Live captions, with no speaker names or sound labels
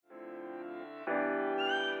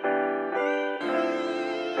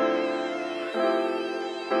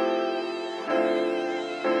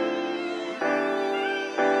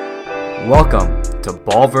Welcome to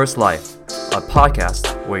Ball vs. Life, a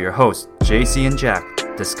podcast where your hosts JC and Jack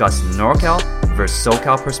discuss NorCal vs.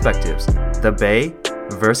 SoCal perspectives, the Bay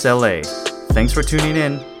vs. LA. Thanks for tuning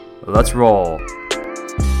in. Let's roll.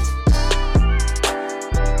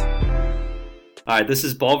 All right, this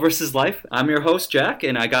is Ball vs. Life. I'm your host Jack,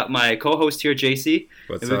 and I got my co-host here, JC.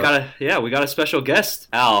 What's and up? We got a special guest,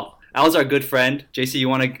 Al. Al's our good friend. JC, you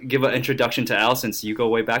want to give an introduction to Al since you go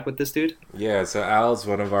way back with this dude? Yeah, so Al's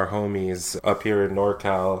one of our homies up here in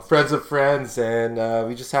NorCal. Friends of friends, and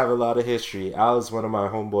we just have a lot of history. Al is one of my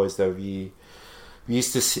homeboys that we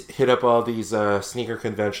used to hit up all these sneaker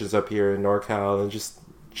conventions up here in NorCal and just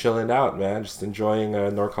chilling out, man. Just enjoying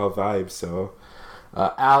NorCal vibes. So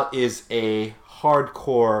Al is a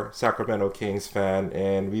hardcore Sacramento Kings fan,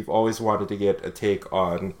 and we've always wanted to get a take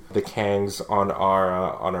on the Kangs on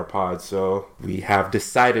our pod. So we have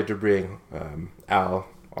decided to bring Al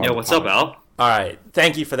on. Yeah, what's up, Al? All right.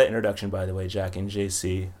 Thank you for that introduction, by the way, Jack and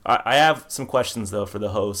JC. I have some questions, though, for the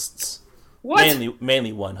hosts. What?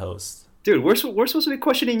 Mainly one host. Dude, we're supposed to be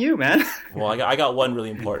questioning you, man. Well, I got one really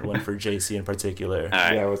important one for JC in particular. All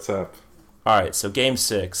right. Yeah, what's up? All right, so Game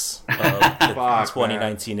 6 of the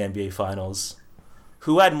 2019 NBA Finals.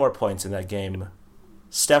 Who had more points in that game?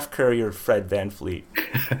 Steph Curry or Fred VanVleet?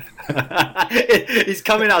 He's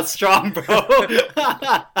coming out strong, bro.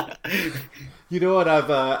 You know what?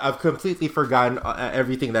 I've completely forgotten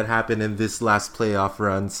everything that happened in this last playoff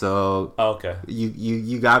run. So Okay.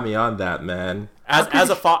 you got me on that, man. As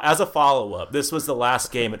a follow-up, this was the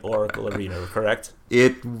last game at Oracle Arena, correct?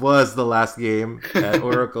 It was the last game at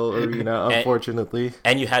Oracle Arena, unfortunately.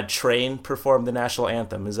 And you had Train perform the national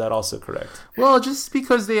anthem. Is that also correct? Well, just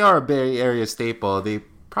because they are a Bay Area staple, they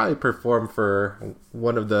probably perform for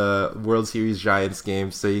one of the World Series Giants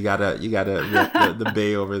games. So you gotta rep the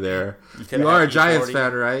Bay over there. You are a Giants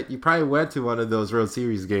fan, right? You probably went to one of those World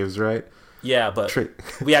Series games, right? Yeah, but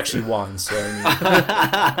we actually won. So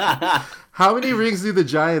I mean, how many rings do the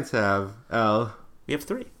Giants have, Al? we have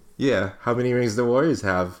 3. Yeah. How many rings do the Warriors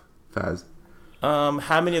have, Faz?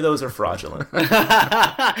 How many of those are fraudulent?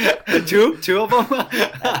 Two of them.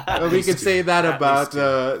 Well, we could say that about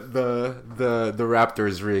the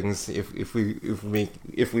Raptors rings if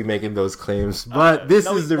we making those claims. But this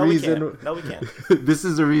is the reason. No, we can't. This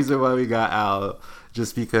is the reason why we got Al,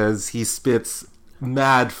 just because he spits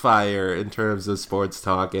mad fire in terms of sports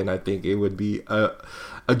talk, and I think it would be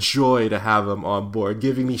a joy to have him on board,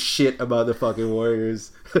 giving me shit about the fucking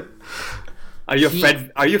Warriors. Are you a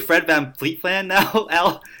Fred VanVleet fan now,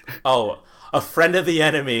 Al? Oh, a friend of the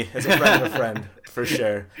enemy is a friend of a friend, for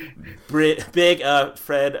sure. Big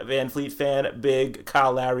Fred VanVleet fan, big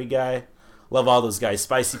Kyle Lowry guy. Love all those guys.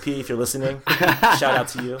 Spicy P, if you're listening, shout out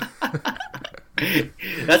to you.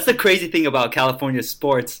 That's the crazy thing about California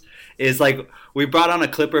sports is, like, we brought on a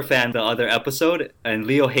Clipper fan the other episode, and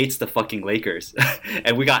Leo hates the fucking Lakers.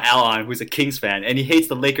 And we got Al on, who's a Kings fan, and he hates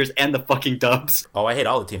the Lakers and the fucking Dubs. Oh, I hate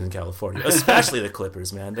all the teams in California, especially the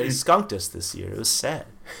Clippers, man. They skunked us this year. It was sad.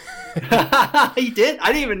 He did? I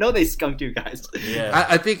didn't even know they skunked you guys. Yeah.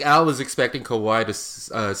 I think Al was expecting Kawhi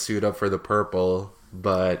to suit up for the purple,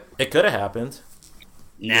 but It could have happened.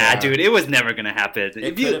 Nah, dude, it was never gonna happen.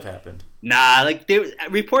 It could have happened. Nah, like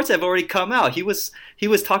reports have already come out. He was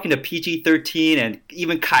talking to PG-13 and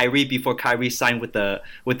even Kyrie before Kyrie signed with the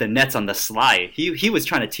Nets on the sly. He was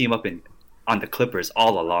trying to team up on the Clippers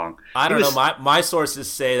all along. I don't know. My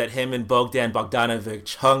sources say that him and Bogdan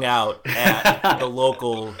Bogdanovic hung out at the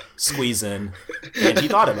local squeeze-in, and he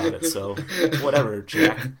thought about it. So whatever,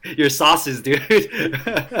 Jack. Your sources, dude.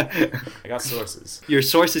 I got sources. Your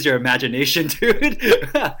source is your imagination, dude.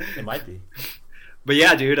 It might be. But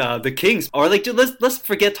yeah, dude, the Kings. Or like, dude, let's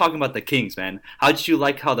forget talking about the Kings, man. How did you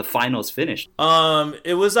like how the finals finished?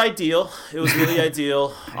 It was ideal. It was really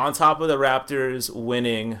ideal. On top of the Raptors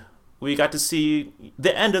winning, we got to see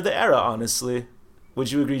the end of the era, honestly.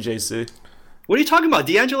 Would you agree, JC? What are you talking about?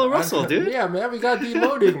 D'Angelo Russell, dude? Yeah, man, we got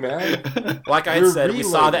deloading, man. Like I had said, we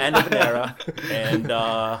saw the end of an era, and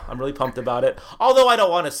I'm really pumped about it. Although I don't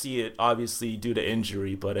want to see it, obviously, due to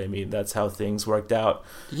injury, but I mean, that's how things worked out.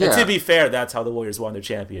 Yeah. And to be fair, that's how the Warriors won their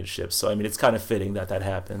championship, so I mean, it's kind of fitting that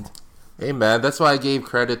happened. Hey, man, that's why I gave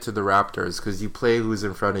credit to the Raptors, because you play who's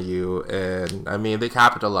in front of you, and, I mean, they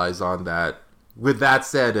capitalized on that. With that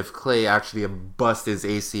said, if Klay actually bust his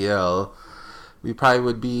ACL, we probably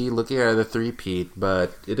would be looking at a three-peat,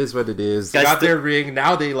 but it is what it is. They got their ring.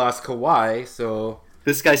 Now they lost Kawhi, so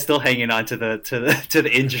this guy's still hanging on to the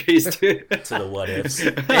injuries, dude. To the what ifs.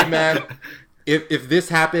 Hey, man, if this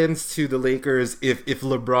happens to the Lakers, if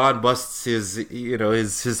LeBron busts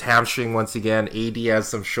his hamstring once again, AD has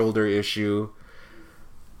some shoulder issue,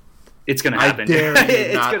 It's gonna I happen. dare you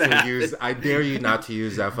It's not gonna to happen. use. I dare you not to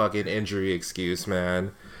use that fucking injury excuse,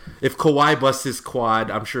 man. If Kawhi busts his quad,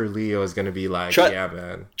 I'm sure Leo is gonna be like, Tru- yeah,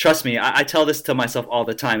 man. Trust me, I tell this to myself all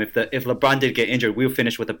the time. If LeBron did get injured, we'll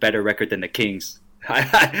finish with a better record than the Kings.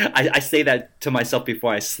 I say that to myself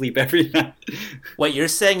before I sleep every night. Wait, you're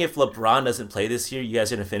saying if LeBron doesn't play this year, you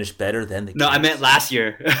guys are going to finish better than the Kings? No, I meant last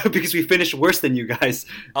year because we finished worse than you guys.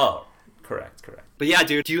 Oh, correct. But yeah,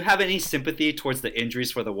 dude, do you have any sympathy towards the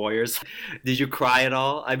injuries for the Warriors? Did you cry at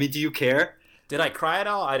all? I mean, do you care? Did I cry at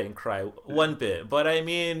all? I didn't cry one bit. But I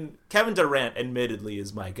mean, Kevin Durant admittedly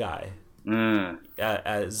is my guy.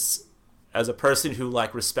 As a person who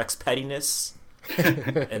like respects pettiness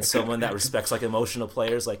and someone that respects like emotional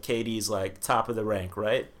players, like KD's like top of the rank,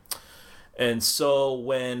 right? And so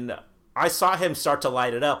when I saw him start to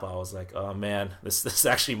light it up, I was like, oh man, this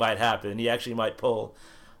actually might happen. He actually might pull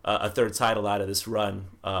a third title out of this run.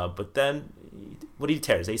 But then, what did he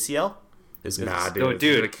tear? His ACL? Nah, No, dude,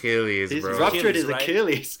 dude. it's Achilles, He's bro. ruptured his right?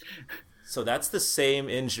 Achilles. So that's the same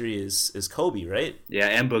injury as Kobe, right? Yeah,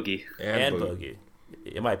 and Boogie. And Boogie.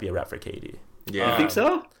 It might be a wrap for KD. Yeah, You think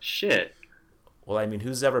so? Shit. Well, I mean,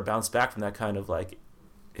 who's ever bounced back from that kind of like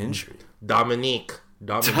injury? Dominique.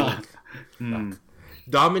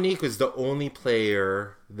 Dominique was the only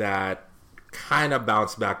player that kind of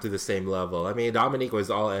bounced back to the same level. I mean, Dominique was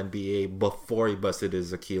all NBA before he busted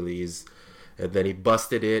his Achilles, and then he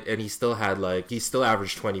busted it, and he still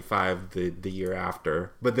averaged 25 the year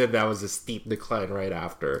after. But then that was a steep decline right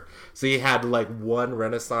after. So he had like one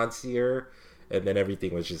renaissance year, and then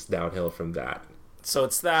everything was just downhill from that. So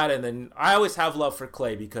it's that, and then I always have love for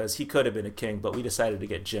Clay because he could have been a king, but we decided to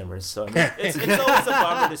get Jimmers. So I mean, it's always a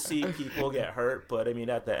bummer to see people get hurt, but I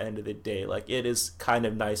mean, at the end of the day, like it is kind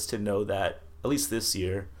of nice to know that at least this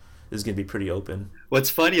year is going to be pretty open. What's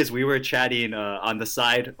funny is we were chatting on the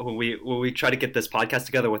side when we tried to get this podcast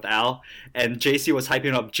together with Al, and JC was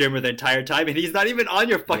hyping up Jimmer the entire time, and he's not even on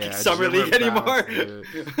your fucking summer Jimmer league anymore.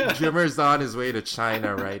 Jimmer's on his way to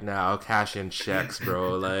China right now, cashing checks,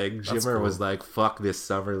 bro. Like Jimmer cool. was like, "Fuck this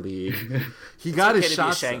summer league." He got his It's okay to be a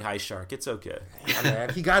shots. Shanghai Shark. It's okay. Yeah,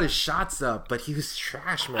 man. He got his shots up, but he was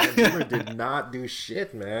trash, man. Jimmer did not do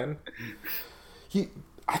shit, man.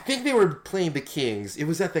 I think they were playing the Kings. It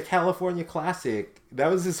was at the California Classic. That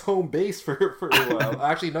was his home base for a while.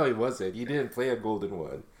 Actually, no, he wasn't. He didn't play a Golden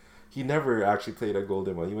One. He never actually played a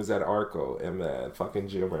Golden One. He was at Arco, and man, fucking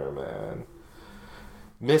Jimmer, man.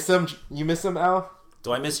 Miss him? You miss him, Al?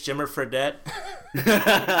 Do I miss Jimmer Fredette?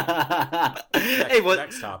 Hey,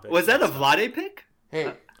 next topic. was that a Vlade pick?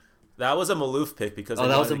 Hey, That was a Maloof pick because I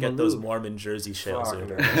that was wanted to a get those Maloof. Mormon jersey shells fuck,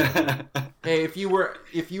 in. man. Hey, if you were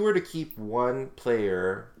to keep one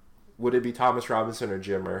player, would it be Thomas Robinson or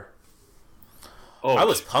Jimmer? Oh, I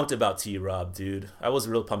was pumped about T-Rob, dude. I was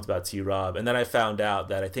real pumped about T-Rob. And then I found out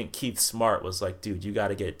that I think Keith Smart was like, dude, you got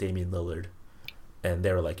to get Damian Lillard. And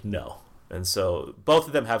they were like, no. And so both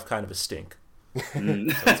of them have kind of a stink. So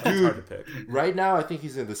it's hard to pick. Right now, I think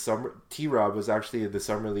he's in the summer. T-Rob was actually in the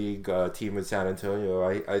summer league team in San Antonio.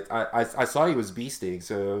 I saw he was beasting.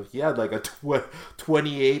 So he had like a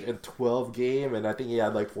 28-12 game, and I think he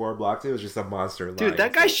had like 4 blocks. It was just a monster. dude,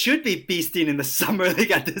 that guy should be beasting in the summer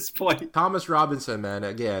league at this point. Thomas Robinson, man,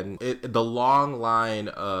 again, the long line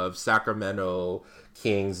of Sacramento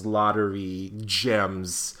Kings lottery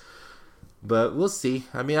gems. But we'll see.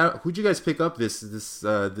 I mean, who'd you guys pick up this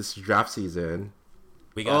draft season?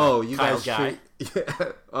 We got you Kyle guys. Guy.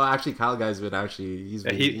 Yeah. Oh, actually, Kyle Guy's been actually.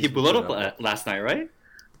 He blew it up last night, right?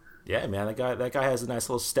 Yeah, man, that guy has a nice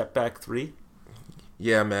little step back three.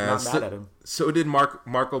 Yeah, man. Not mad at him. So did Marco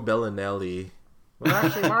Bellinelli. Well,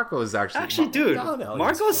 actually, Marco is actually. Dude, Bellinelli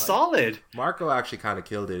Marco's is fine. solid. Marco actually kind of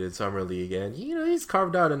killed it in summer league, and he's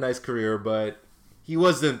carved out a nice career, but he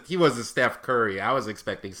wasn't Steph Curry. I was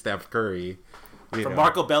expecting Steph Curry. From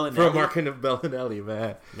Marco Bellinelli. From Marco Bellinelli,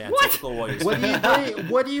 man. Man, typical Warriors.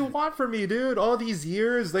 What do you want from me, dude? All these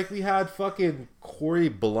years, like we had fucking Corey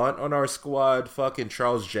Blunt on our squad, fucking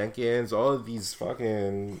Charles Jenkins, all of these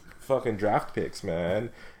fucking draft picks,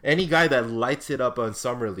 man. Any guy that lights it up on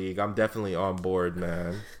summer league, I'm definitely on board,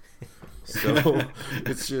 man. So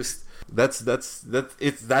it's just that's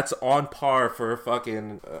on par for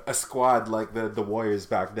fucking a squad like the Warriors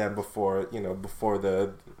back then, before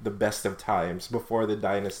the best of times, before the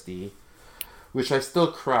dynasty. Which I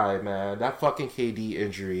still cry, man. That fucking KD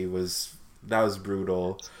injury was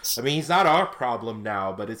brutal. I mean, he's not our problem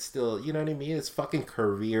now, but it's still, you know what I mean? It's fucking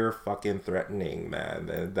career fucking threatening, man.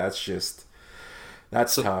 And that's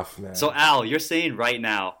tough, man. So Al, you're saying right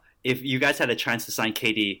now, if you guys had a chance to sign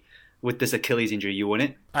KD with this Achilles injury, you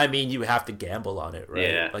wouldn't? I mean, you have to gamble on it, right?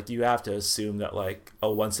 Yeah. Like, you have to assume that, like,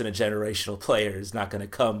 a once-in-a-generational player is not going to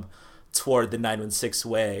come toward the 916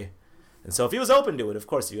 way. And so if he was open to it, of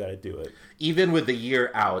course you got to do it. Even with the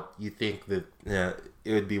year out, you think that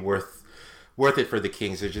it would be worth it for the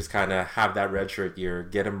Kings to just kind of have that redshirt year,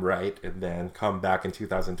 get him right, and then come back in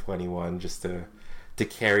 2021 just to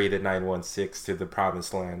carry the 916 to the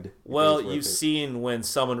promised land. Well, you've seen when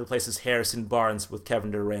someone replaces Harrison Barnes with Kevin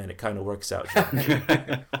Durant, it kind of works out.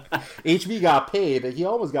 HB got paid. He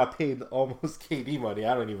almost got paid almost KD money.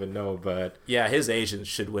 I don't even know, but... Yeah, his agent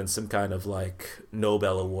should win some kind of, like,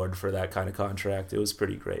 Nobel Award for that kind of contract. It was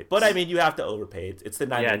pretty great. But, I mean, you have to overpay it. It's the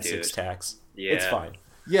 916 tax. Yeah. It's fine.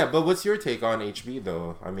 Yeah, but what's your take on HB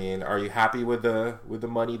though? I mean, are you happy with the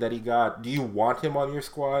money that he got? Do you want him on your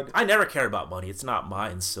squad? I never care about money. It's not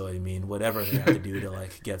mine. So I mean, whatever they have to do to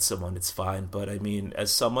like get someone, it's fine. But I mean,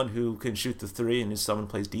 as someone who can shoot the three and as someone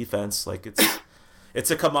who plays defense, like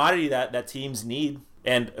it's a commodity that teams need.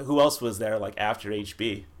 And who else was there like after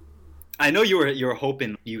HB? I know you were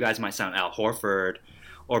hoping you guys might sound Al Horford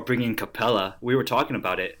or bring in Capella. We were talking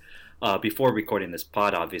about it before recording this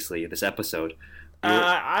pod, obviously, this episode.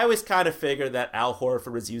 I always kind of figured that Al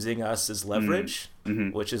Horford was using us as leverage,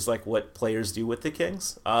 which is like what players do with the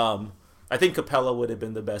Kings. I think Capella would have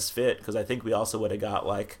been the best fit because I think we also would have got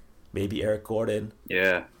like maybe Eric Gordon.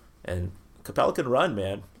 Yeah. And Capella can run,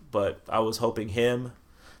 man. But I was hoping him.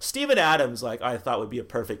 Steven Adams, like I thought would be a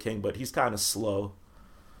perfect King, but he's kind of slow.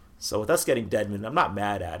 So with us getting Dedmon, I'm not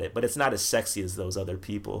mad at it, but it's not as sexy as those other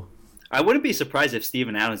people. I wouldn't be surprised if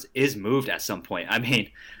Steven Adams is moved at some point. I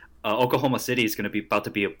mean... Oklahoma City is going to be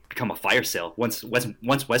become a fire sale once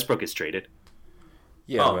Westbrook is traded.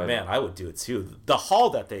 Yeah, oh man, I would do it too. The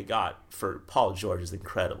haul that they got for Paul George is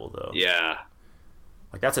incredible, though. Yeah,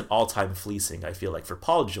 like that's an all-time fleecing. I feel like for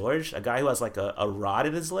Paul George, a guy who has like a rod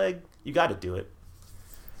in his leg, you got to do it.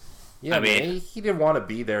 Yeah, I mean, he didn't want to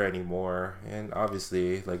be there anymore, and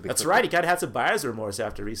obviously, like that's right. He kind of had some buyer's remorse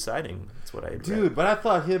after re-signing. That's what I read. Dude, but I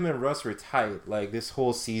thought him and Russ were tight. Like this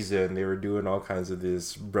whole season, they were doing all kinds of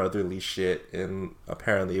this brotherly shit, and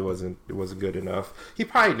apparently it wasn't good enough. He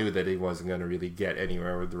probably knew that he wasn't gonna really get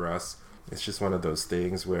anywhere with Russ. It's just one of those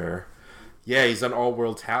things where, yeah, he's an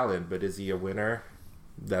all-world talent, but is he a winner?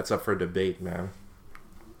 That's up for debate, man.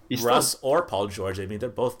 Russ or Paul George, I mean, they're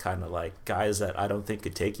both kind of like guys that I don't think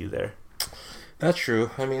could take you there. That's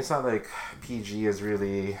true. I mean, it's not like PG is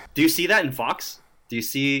really... Do you see that in Fox? Do you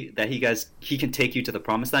see that he can take you to the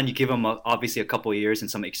promised land? You give him obviously a couple of years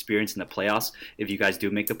and some experience in the playoffs if you guys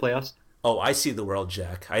do make the playoffs? Oh, I see the world,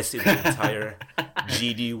 Jack. I see the entire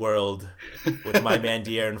GD world with my man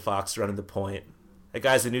De'Aaron Fox running the point. That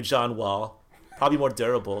guy's the new John Wall. Probably more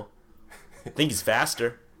durable. I think he's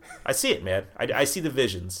faster. I see it, man. I see the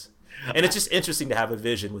visions. And it's just interesting to have a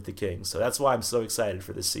vision with the Kings. So that's why I'm so excited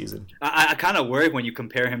for this season. I kind of worry when you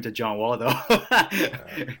compare him to John Wall, though.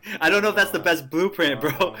 I don't know if that's the best blueprint,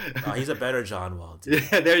 bro. Oh, he's a better John Wall, dude.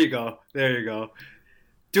 Yeah, there you go.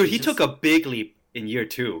 Dude, he took a big leap in year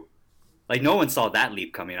 2. Like, no one saw that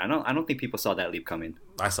leap coming. I don't think people saw that leap coming.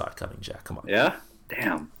 I saw it coming, Jack. Come on. Yeah?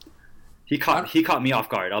 Damn. He caught me off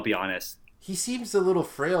guard, I'll be honest. He seems a little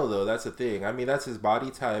frail, though. That's the thing. I mean, that's his body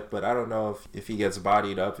type, but I don't know if he gets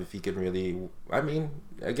bodied up, if he can really... I mean,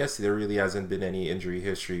 I guess there really hasn't been any injury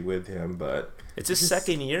history with him, but... It's his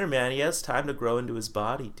second year, man. He has time to grow into his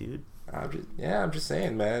body, dude. I'm just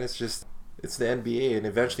saying, man. It's the NBA, and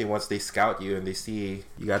eventually once they scout you and they see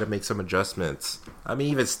you got to make some adjustments. I mean,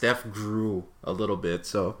 even Steph grew a little bit,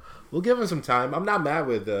 so we'll give him some time. I'm not mad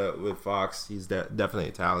with Fox. He's definitely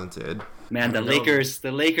talented. Man, the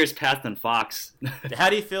Lakers passed on Fox. How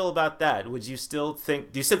do you feel about that? Would you still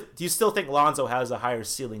think? Do you still think Lonzo has a higher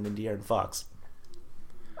ceiling than De'Aaron Fox?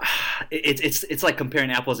 It's like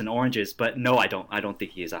comparing apples and oranges, but no, I don't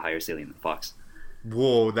think he has a higher ceiling than Fox.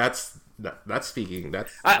 Whoa, that's speaking.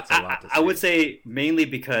 That's a lot to say. I would say mainly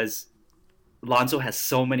because Lonzo has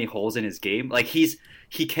so many holes in his game. Like he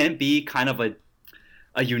can be kind of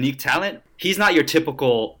a unique talent. He's not your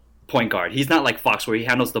typical point guard. He's not like Fox where he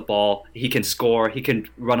handles the ball, he can score, he can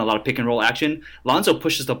run a lot of pick and roll action. Lonzo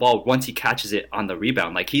pushes the ball once he catches it on the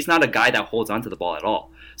rebound. Like he's not a guy that holds onto the ball at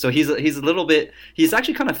all. So he's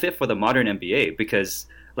actually kind of fit for the modern NBA because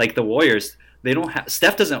like the Warriors, they don't have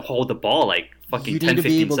Steph doesn't hold the ball like fucking 10-15 seconds. You need to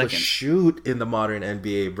be able to shoot in the modern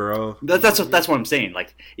NBA, bro. That's what I'm saying.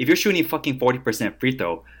 Like if you're shooting fucking 40% free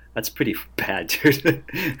throw, that's pretty bad, dude.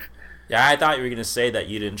 Yeah, I thought you were going to say that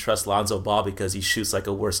you didn't trust Lonzo Ball because he shoots like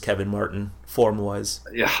a worse Kevin Martin form-wise.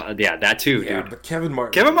 Yeah, that too, yeah, dude. But Kevin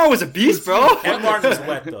Martin was a beast, bro. Kevin Martin was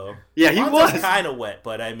wet, though. Yeah, he Lonzo's was. kind of wet,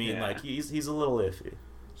 but I mean, like, he's a little iffy.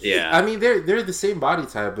 Yeah. I mean, they're the same body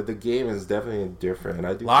type, but the game is definitely different.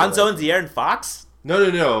 I do Lonzo and De'Aaron Fox?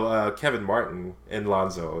 No. Kevin Martin and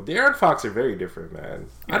Lonzo. De'Aaron Fox are very different, man.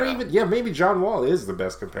 Yeah. I don't even. Yeah, maybe John Wall is the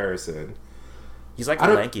best comparison. He's like a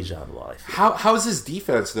lanky John Wall. How's his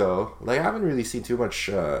defense though? Like I haven't really seen too much.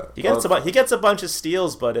 He gets a bunch of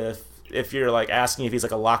steals, but if you're like asking if he's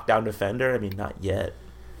like a lockdown defender, I mean, not yet.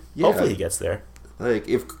 Yeah. Hopefully he gets there. Like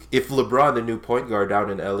if LeBron, the new point guard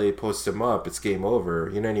down in LA, posts him up, it's game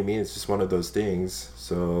over. You know what I mean? It's just one of those things.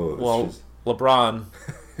 So LeBron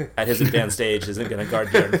at his advanced age isn't going to guard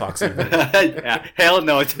De'Aaron Fox either. Yeah, hell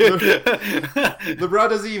no, dude. LeBron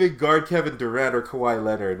doesn't even guard Kevin Durant or Kawhi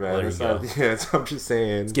Leonard, man. So I'm just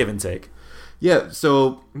saying. It's give and take. Yeah.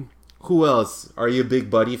 So who else? Are you a big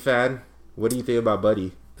Buddy fan? What do you think about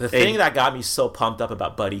Buddy? The thing that got me so pumped up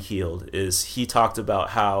about Buddy Hield is he talked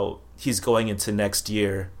about how he's going into next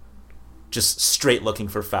year just straight looking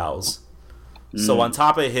for fouls. So on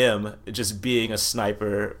top of him just being a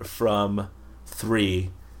sniper from 3,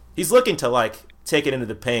 he's looking to like take it into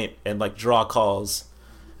the paint and like draw calls.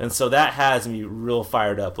 And so that has me real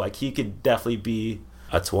fired up. Like he could definitely be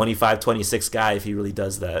a 25-26 guy if he really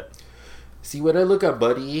does that. See, when I look at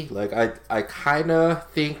Buddy, like I kind of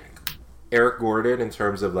think Eric Gordon in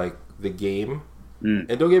terms of like the game. And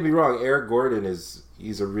don't get me wrong, Eric Gordon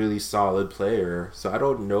he's a really solid player. So I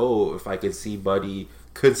don't know if I could see Buddy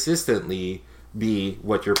consistently be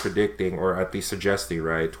what you're predicting or at least suggesting,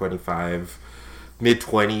 right? 25,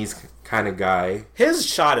 mid-20s kind of guy. His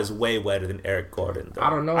shot is way better than Eric Gordon, though. I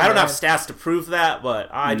don't know. I don't have stats to prove that, but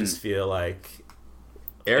I just feel like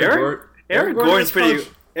Eric Gordon's pretty.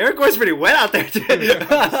 Eric Gordon's pretty wet out there, dude.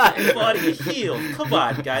 Buddy Hield. Come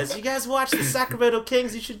on, guys. You guys watch the Sacramento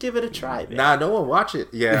Kings? You should give it a try, man. Nah, no one watch it.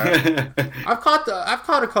 Yeah, I've caught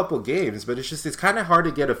a couple games, but it's kind of hard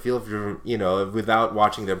to get a feel for without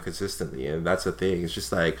watching them consistently, and that's the thing. It's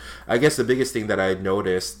just like I guess the biggest thing that I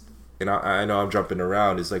noticed, and I know I'm jumping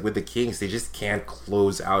around, is like with the Kings, they just can't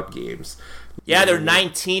close out games. Yeah, they're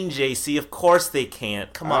 19, JC. Of course they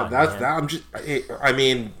can't. Come on, man. I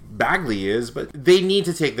mean, Bagley is, but they need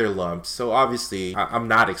to take their lumps. So obviously, I'm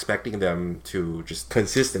not expecting them to just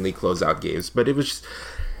consistently close out games. But it was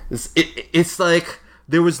just, it's like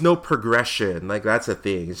there was no progression. Like that's a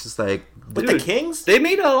thing. It's just like with the Kings, they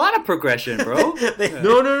made a lot of progression, bro. No. They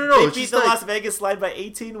beat the Las Vegas Slide by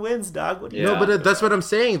 18 wins, dog. No, but that's what I'm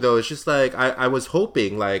saying though. It's just like I was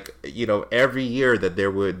hoping, like every year that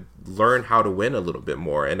there would learn how to win a little bit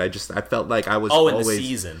more, and I felt like I was in the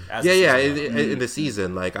season. In the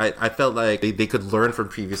season, like I felt like they could learn from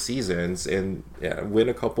previous seasons and win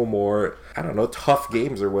a couple more, I don't know, tough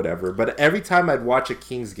games or whatever. But every time I'd watch a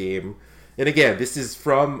Kings game, and again, this is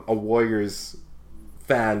from a Warriors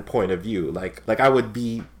fan point of view, like I would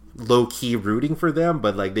be low-key rooting for them,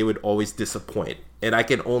 but like they would always disappoint, and I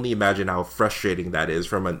can only imagine how frustrating that is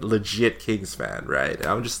from a legit Kings fan, right? And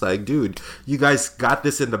I'm just like, dude, you guys got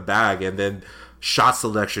this in the bag, and then shot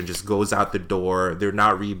selection just goes out the door. They're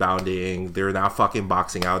not rebounding, they're not fucking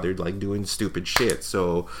boxing out, they're like doing stupid shit.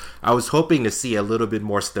 So I was hoping to see a little bit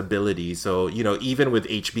more stability. So even with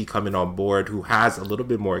HB coming on board, who has a little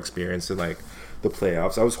bit more experience in like the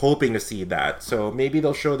playoffs, I was hoping to see that. So maybe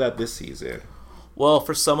they'll show that this season. Well,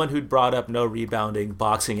 for someone who'd brought up no rebounding,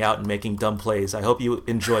 boxing out, and making dumb plays, I hope you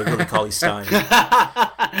enjoy Willie Cauley-Stein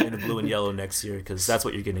in the blue and yellow next year, because that's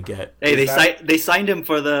what you're going to get. Hey, they signed him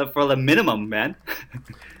for the minimum, man.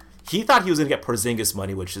 He thought he was going to get Porzingis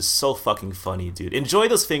money, which is so fucking funny, dude. Enjoy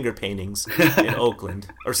those finger paintings in Oakland.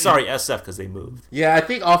 Or sorry, SF, because they moved. Yeah, I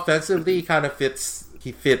think offensively he kind of fits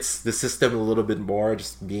the system a little bit more,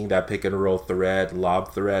 just being that pick and roll threat,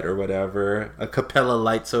 lob threat, or whatever. A Capella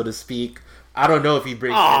light, so to speak. I don't know if he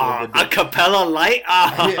brings a Capella light.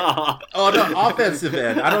 Oh no, offensive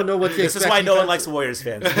end. I don't know what to expect. This is why no one likes Warriors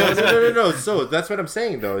fans. No. So that's what I'm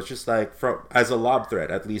saying though. It's just like as a lob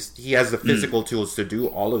threat, at least he has the physical tools to do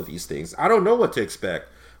all of these things. I don't know what to expect.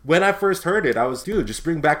 When I first heard it, I was, dude, just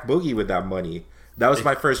bring back Boogie with that money. That was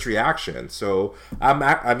my first reaction. So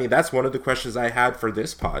I mean, that's one of the questions I had for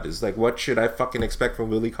this pod is like, what should I fucking expect from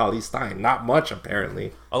Willie Cauley-Stein? Not much,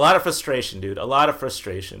 apparently. A lot of frustration, dude. A lot of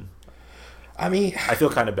frustration. I mean, I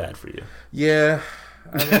feel kind of bad for you. Yeah,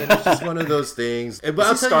 I mean, it's just one of those things. But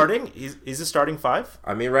is he starting? He's a starting 5.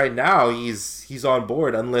 I mean, right now he's on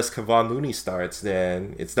board. Unless Kevon Looney starts,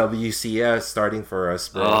 then it's WCS starting for us,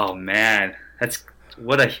 bro. Oh man, that's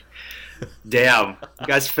what a damn. You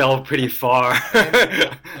guys fell pretty far.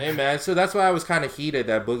 Hey man, so that's why I was kind of heated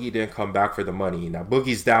that Boogie didn't come back for the money. Now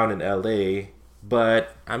Boogie's down in LA,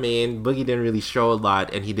 but I mean, Boogie didn't really show a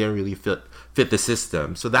lot, and he didn't really fit the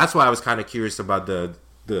system. So that's why I was kind of curious about the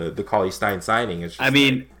Cauley-Stein signing. I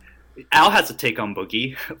mean, Al has to take on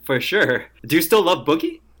Boogie for sure. Do you still love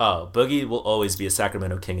Boogie? Oh, Boogie will always be a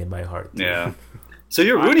Sacramento King in my heart. Yeah. So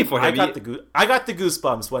you're rooting for him. I got the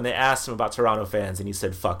goosebumps when they asked him about Toronto fans, and he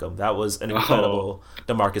said, "Fuck them." That was an incredible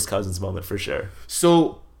DeMarcus Cousins moment for sure.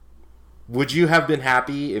 So, would you have been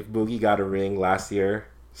happy if Boogie got a ring last year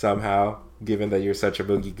somehow, given that you're such a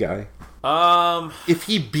Boogie guy? If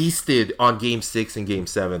he beasted on Game 6 and Game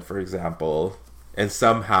 7, for example, and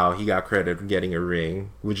somehow he got credit for getting a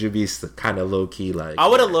ring, would you be kind of low key like? I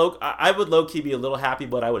would low key be a little happy,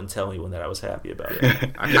 but I wouldn't tell anyone that I was happy about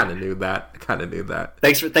it. I kind of knew that.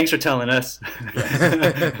 Thanks for telling us.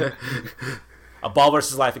 A Ball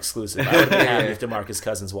versus Life exclusive. I would be happy if DeMarcus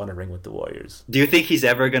Cousins won a ring with the Warriors. Do you think he's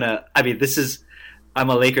ever gonna? I mean, I'm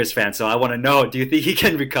a Lakers fan, so I want to know. Do you think he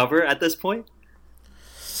can recover at this point?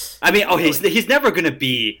 I mean, he's never gonna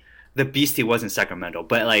be the beast he was in Sacramento,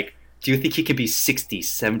 but like, do you think he could be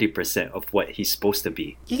 60-70% of what he's supposed to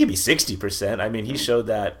be? He could be 60%. I mean, he showed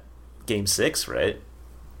that Game 6, right?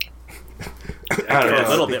 I don't know. A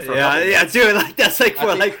little bit. Yeah, dude. Like that's like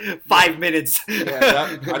for like 5 minutes.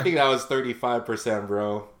 I think that was 35%,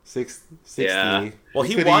 bro. 60. Yeah. Well,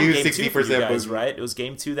 he won Game 2 for you guys, right? It was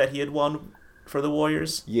Game 2 that he had won for the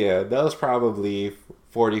Warriors. Yeah, that was probably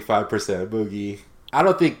 45% Boogie. I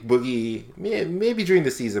don't think Boogie. Maybe during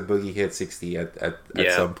the season, Boogie hit 60 at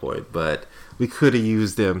some point, but we could have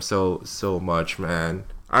used him so much, man.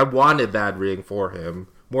 I wanted that ring for him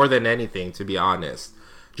more than anything, to be honest,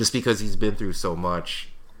 just because he's been through so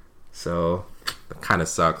much. So it kind of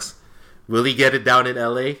sucks. Will he get it down in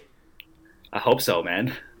LA? I hope so,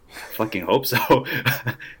 man. Fucking hope so.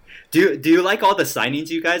 Do you like all the signings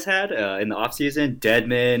you guys had in the offseason?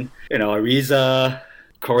 Dedmon, Ariza,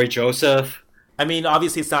 Corey Joseph. I mean,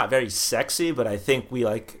 obviously it's not very sexy, but I think we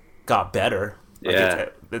got better.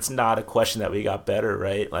 It's not a question that we got better,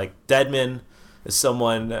 right? Like Dedmon is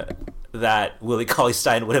someone that Willie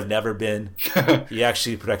Cauley-Stein would have never been. He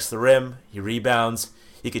actually protects the rim. He rebounds.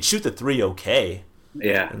 He could shoot the three okay.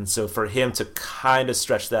 Yeah. And so for him to kind of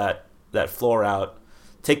stretch that floor out,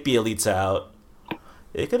 take Bielitsa out,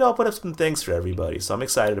 it could open up some things for everybody. So I'm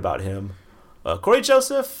excited about him. Corey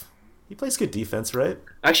Joseph, he plays good defense, right?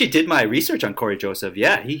 I actually did my research on Corey Joseph.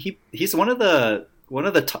 Yeah, he's one of the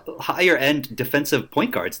higher end defensive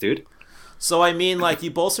point guards, dude. So I mean, like,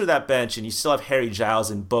 you bolster that bench and you still have Harry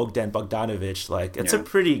Giles and Bogdan Bogdanovic. Like, it's a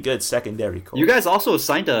pretty good secondary core. You guys also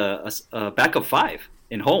signed a backup five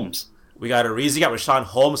in Holmes. We got Ariza, got Rashawn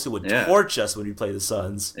Holmes, who would torch us when we play the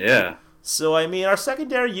Suns. Yeah. So, I mean, our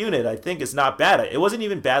secondary unit, I think, is not bad. It wasn't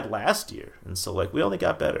even bad last year. And so, like, we only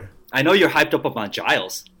got better. I know you're hyped up on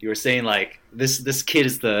Giles. You were saying, like, this kid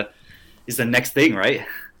is the next thing, right?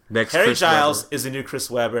 Next Harry Chris Giles Webber. is the new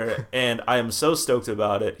Chris Webber, and I am so stoked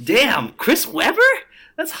about it. Damn, Chris Webber?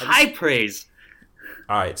 That's high praise.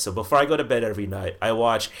 All right, so before I go to bed every night, I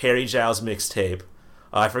watch Harry Giles mixtape.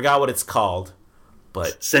 I forgot what it's called,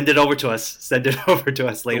 but... Send it over to us. Send it over to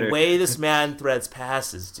us later. The way this man threads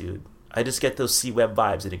passes, dude. I just get those C-Web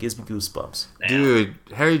vibes, and it gives me goosebumps. Dude,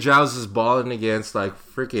 Harry Giles is balling against, like,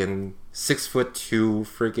 freaking 6'2"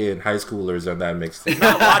 freaking high schoolers on that mixtape.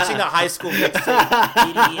 Not watching a high school mixtape,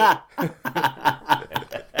 idiot.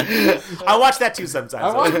 I watch that too sometimes.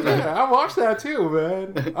 I watch that too,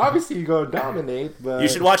 man. Obviously, you're going to dominate, but... You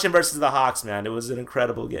should watch him versus the Hawks, man. It was an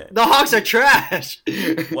incredible game. The Hawks are trash.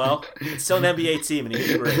 Well, it's still an NBA team, and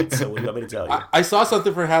he's great, so what do you want me to tell you? I saw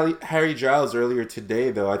something for Harry Giles earlier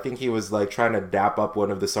today, though. I think he was, like, trying to dap up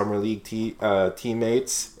one of the Summer League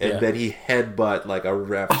teammates, and then he headbutt, like, a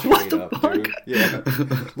ref straight up, dude. Yeah.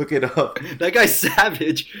 Look it up. That guy's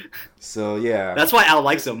savage. So, yeah. That's why Al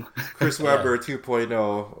likes him. Chris Webber 2.0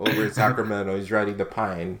 over in Sacramento. He's riding the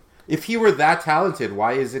pine. If he were that talented,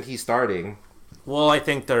 why isn't he starting? Well, I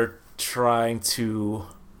think they're trying to,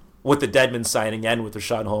 with the Dedmon signing and with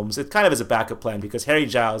Rashawn Holmes, it kind of is a backup plan because Harry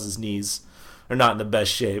Giles' knees are not in the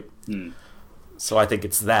best shape. So I think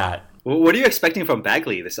it's that. What are you expecting from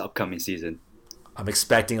Bagley this upcoming season? I'm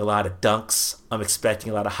expecting a lot of dunks. I'm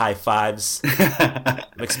expecting a lot of high fives.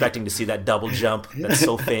 I'm expecting to see that double jump that's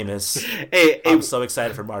so famous. I'm so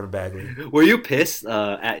excited for Marvin Bagley. Were you pissed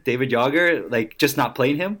at David Yager, like, just not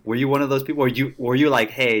playing him? Were you one of those people? Were you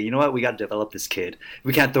like, hey, you know what? We got to develop this kid.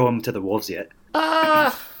 We can't throw him to the Wolves yet.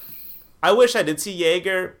 I wish I did see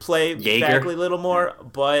Yager play Bagley a little more,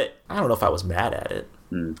 but I don't know if I was mad at it.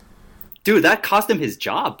 Dude, that cost him his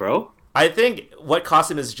job, bro. I think what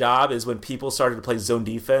cost him his job is when people started to play zone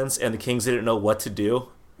defense and the Kings didn't know what to do.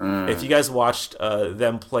 If you guys watched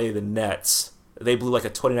them play the Nets, they blew like a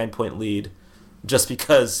 29-point lead just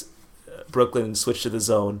because Brooklyn switched to the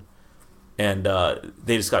zone and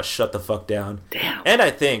they just got shut the fuck down. Damn. And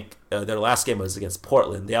I think their last game was against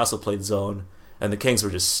Portland. They also played zone and the Kings were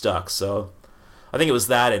just stuck. So I think it was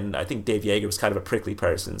that, and I think Dave Yeager was kind of a prickly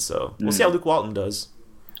person. So we'll see how Luke Walton does.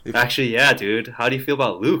 Actually, yeah, dude. How do you feel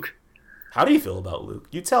about Luke? How do you feel about Luke?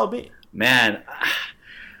 You tell me. Man,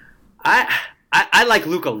 I like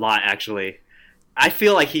Luke a lot, actually. I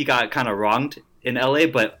feel like he got kind of wronged in LA,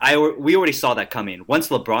 but we already saw that coming. Once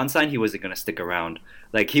LeBron signed, he wasn't going to stick around.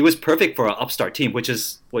 Like, he was perfect for an upstart team, which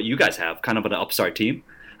is what you guys have, kind of an upstart team.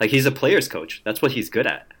 Like, he's a player's coach. That's what he's good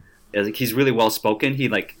at. Like, he's really well-spoken. He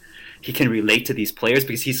can relate to these players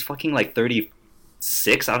because he's fucking, like,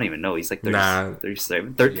 36. I don't even know. He's, like,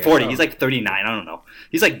 37, 40. He's, like, 39. I don't know.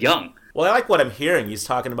 He's, like, young. Well, I like what I'm hearing. He's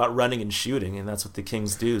talking about running and shooting, and that's what the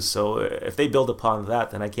Kings do. So if they build upon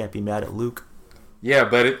that, then I can't be mad at Luke. Yeah,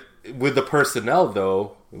 but with the personnel,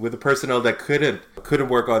 though, with the personnel that couldn't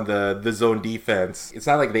work on the zone defense, it's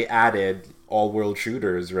not like they added all-world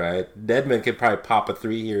shooters, right? Dedmon could probably pop a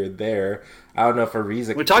 3 here and there. I don't know if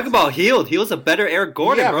Ariza... We're talking about Hield. Hield's a better Eric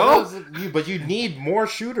Gordon, bro. But you need more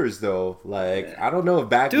shooters, though. Like, I don't know if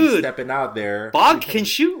Bagley's stepping out there. Bog can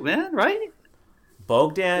shoot, man, right?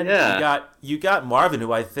 Bogdan, you got Marvin,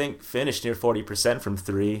 who I think finished near 40% from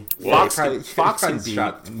 3. Yeah, Fox can be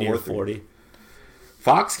near 40.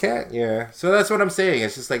 Fox can't, yeah. So that's what I'm saying.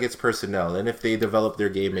 It's just like it's personnel, and if they develop their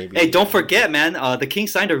game, maybe. Hey, don't forget, man. The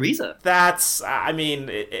Kings signed Ariza. That's, I mean,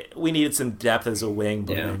 we needed some depth as a wing,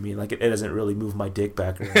 but I mean, like it doesn't really move my dick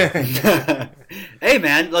back around. Hey,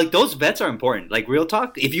 man, like those vets are important. Like real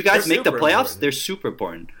talk, if you guys make the playoffs, important. They're super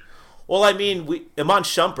important. Well, I mean, Iman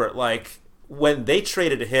Shumpert, like when they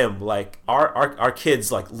traded him, like our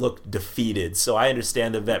kids like looked defeated. So I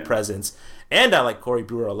understand the vet presence, and I like Corey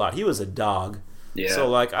Brewer a lot. He was a dog. Yeah. So,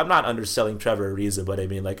 like, I'm not underselling Trevor Ariza, but I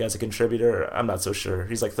mean, like, as a contributor, I'm not so sure.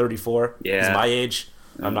 He's like 34. Yeah. He's my age.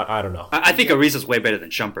 I don't know. I think Ariza's way better than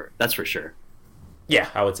Shumpert. That's for sure. Yeah,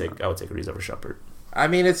 I would take Ariza over Shumpert. I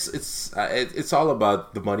mean, it's all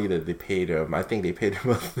about the money that they paid him. I think they paid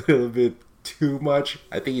him a little bit too much.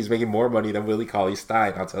 I think he's making more money than Willie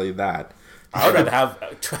Cauley-Stein. I'll tell you that. I would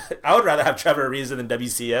rather have Trevor Ariza than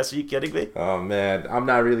WCS. Are you kidding me? Oh man, I'm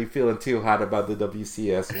not really feeling too hot about the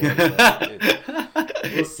WCS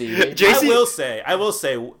one. We'll see. I will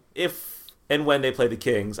say, if and when they play the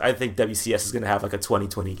Kings, I think WCS is going to have like a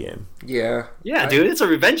 20-20 game. Yeah, dude, it's a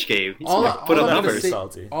revenge game. All I'm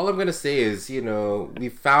going to say is, we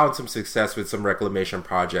found some success with some reclamation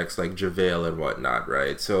projects like JaVale and whatnot,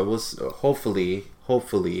 right? So we'll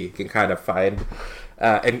hopefully can kind of find.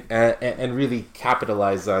 And really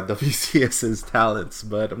capitalize on WCS's talents,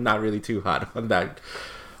 but I'm not really too hot on that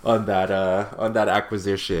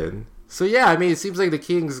acquisition. So yeah, I mean, it seems like the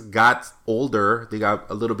Kings got older; they got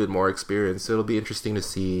a little bit more experience. So it'll be interesting to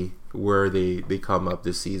see where they come up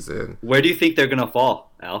this season. Where do you think they're gonna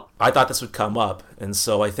fall, Al? I thought this would come up, and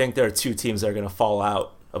so I think there are 2 teams that are gonna fall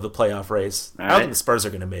out of the playoff race. I don't think the Spurs are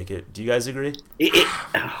gonna make it. Do you guys agree?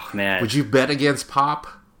 Oh man, would you bet against Pop?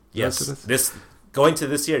 Yes, going to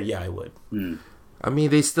this year, yeah, I would. I mean,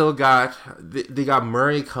 they still got they got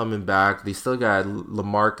Murray coming back. They still got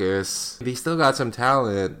LaMarcus. They still got some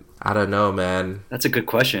talent. I don't know, man. That's a good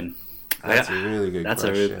question. That's a really good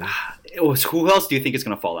question. Who else do you think is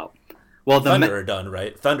going to fall out? Well, the Thunder are done,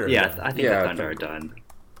 right? Thunder. I think the Thunder are done.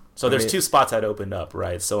 So there's 2 spots that opened up,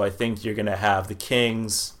 right? So I think you're going to have the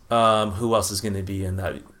Kings. Who else is going to be in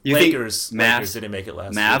that? Lakers didn't make it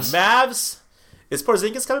last year. Mavs. Is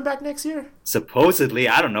Porzingis coming back next year? Supposedly,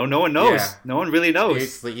 I don't know. No one knows. Yeah. No one really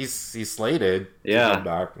knows. He's slated to come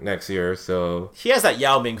back next year. So he has that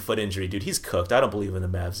Yao Ming foot injury, dude. He's cooked. I don't believe in the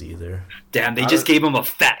Mavs either. Damn, they just gave him a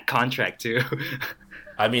fat contract too.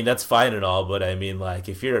 I mean, that's fine and all, but I mean, like,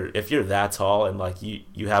 if you're that tall and like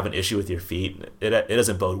you have an issue with your feet, it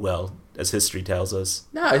doesn't bode well, as history tells us.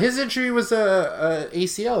 No, his injury was a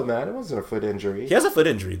ACL, man. It wasn't a foot injury. He has a foot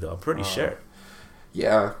injury though. I'm pretty sure.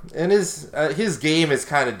 Yeah, and his game is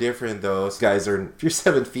kind of different though. Those guys if you're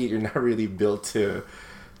 7 feet, you're not really built to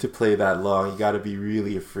play that long. You got to be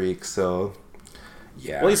really a freak. So,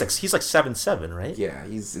 yeah. Well, he's like 7'7", right? Yeah,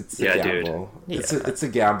 it's a gamble. Dude. It's a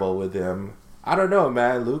gamble with him. I don't know,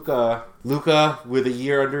 man. Luka with a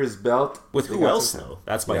year under his belt. With who else though?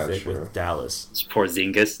 That's my thing with Dallas. It's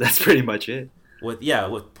Porzingis. That's pretty much it. With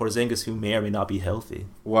Porzingis, who may or may not be healthy.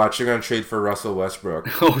 Watch, you're gonna trade for Russell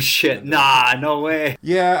Westbrook. Oh shit! Nah, no way.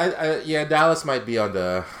 Yeah, Dallas might be on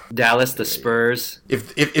the Spurs.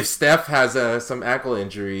 If Steph has some ankle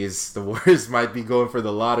injuries, the Warriors might be going for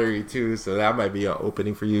the lottery too. So that might be an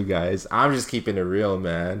opening for you guys. I'm just keeping it real,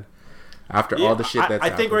 man. After all the shit that's I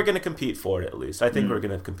think we're gonna compete for it at least. I think we're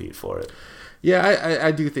gonna compete for it. Yeah,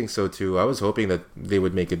 I do think so too. I was hoping that they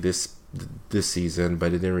would make it this season,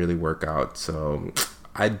 but it didn't really work out. So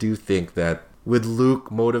I do think that with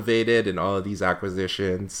Luke motivated and all of these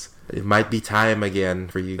acquisitions, it might be time again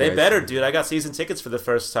for you guys. They better, dude. I got season tickets for the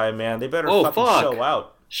first time, man. They better fucking show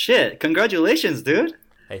out. Shit, congratulations, dude.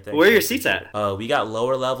 Hey, thank Where are you. your seats at? We got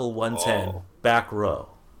lower level 110, back row.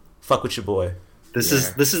 Fuck with your boy. This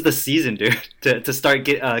is the season, dude, to start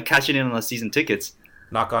cashing in on the season tickets.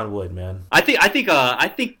 Knock on wood, man. I think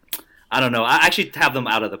I don't know. I actually have them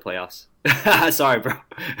out of the playoffs. Sorry, bro.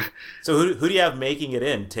 So who do you have making it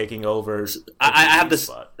in, taking over? I have the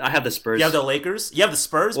spot? I have the Spurs. You have the Lakers? You have the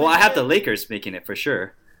Spurs? Well, I have the Lakers making it for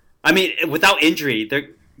sure. I mean, without injury,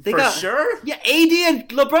 they for got sure. Yeah, AD and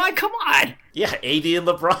LeBron. Come on. Yeah, AD and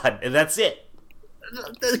LeBron, and that's it.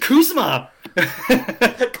 Kuzma.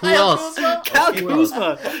 Who else? Kyle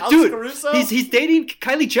Kuzma, dude, Caruso? he's dating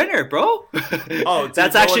Kylie Jenner, bro. Oh, dude,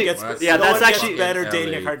 that's no actually one gets, yeah, no that's one gets actually better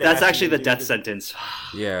dating a Kardashian. that's actually the dude. death sentence.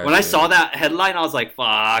 Yeah. When I saw that headline, I was like,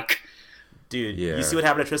 "Fuck." Dude, Yeah. you see what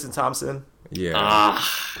happened to Tristan Thompson? Yeah.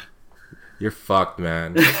 You're fucked,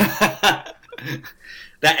 man.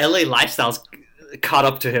 That LA lifestyle's caught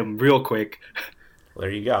up to him real quick. Well,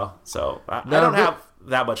 there you go. So I No, don't but- have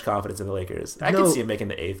that much confidence in the Lakers. I No. can see him making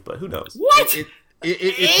the 8th, but who knows? What?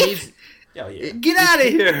 It needs. Yeah, yeah. Get out of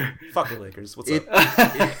here! Fuck the Lakers. What's It,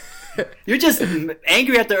 up? You're just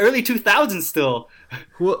angry at the early 2000s still.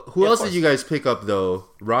 who Yeah, else of did you guys pick up though?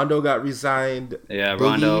 Rondo got resigned. Yeah, Boogie,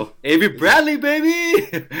 Rondo, Avery Bradley,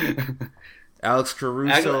 baby. Alex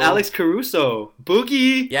Caruso. Alex Caruso,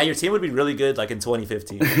 Boogie. Yeah, your team would be really good, like in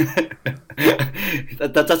 2015.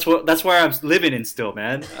 That's where I'm living in still,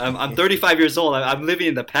 man. I'm 35 years old. I'm living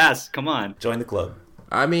in the past. Come on. Join the club.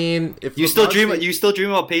 I mean, if You still LeBron dream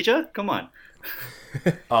about Peja? Come on.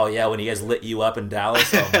 Oh yeah, when he guys lit you up in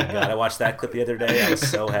Dallas. Oh my god, I watched that clip the other day. I was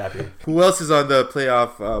so happy. Who else is on the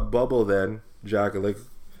playoff bubble then, Jack? Like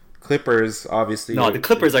Clippers, obviously. No, the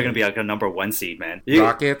Clippers are gonna be like a number 1 seed, man.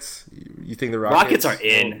 Rockets. You think the Rockets are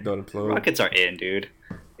in. Don't implode? Rockets are in, dude.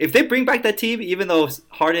 If they bring back that team, even though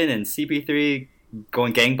Harden and CP3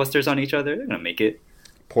 going gangbusters on each other, they're gonna make it.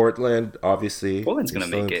 Portland, obviously. Portland's gonna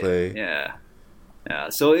still make in it. play. Yeah. Yeah.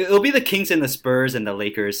 So it'll be the Kings and the Spurs and the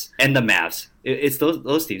Lakers and the Mavs. It's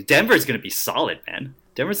those teams. Denver's gonna be solid, man.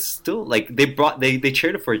 Denver's still like they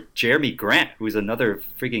traded for Jeremy Grant, who's another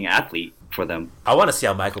freaking athlete for them. I want to see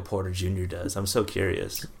how Michael Porter Jr. does. I'm so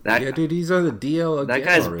curious. That Yeah, dude, he's on the DL again. that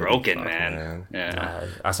guy's already. broken, Fuck, man. Yeah.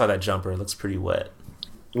 I saw that jumper. It looks pretty wet.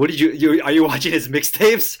 What did you are you watching his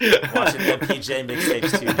mixtapes? Watching the PJ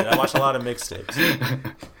mixtapes too, dude. I watch a lot of mixtapes.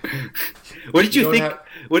 What did you don't think? have-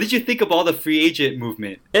 What did you think of all the free agent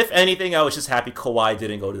movement? If anything, I was just happy Kawhi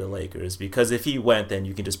didn't go to the Lakers because if he went, then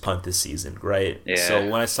you can just punt this season, right? Yeah. So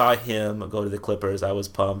when I saw him go to the Clippers, I was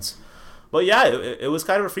pumped. But yeah, it was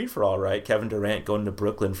kind of a free for all, right? Kevin Durant going to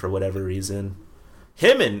Brooklyn for whatever reason.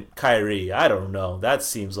 Him and Kyrie, I don't know. That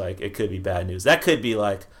seems like it could be bad news. That could be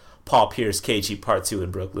like Paul Pierce, KG Part 2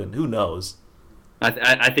 in Brooklyn. Who knows?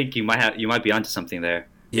 I think you might be onto something there.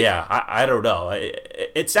 Yeah, I don't know.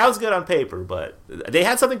 It sounds good on paper, but they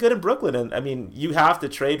had something good in Brooklyn. And, I mean, you have to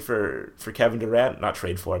trade for Kevin Durant. Not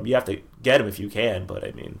trade for him. You have to get him if you can. But,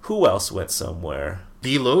 I mean, who else went somewhere?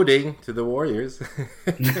 Deloading to the Warriors.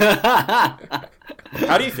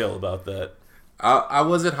 How do you feel about that? I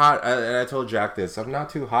wasn't hot, and I told Jack this. I'm not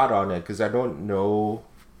too hot on it because I don't know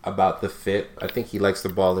about the fit. I think he likes the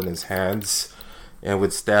ball in his hands, and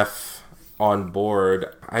with Steph on board,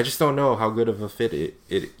 I just don't know how good of a fit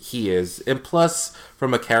he is. And plus,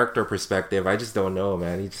 from a character perspective, I just don't know,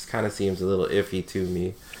 man. He just kind of seems a little iffy to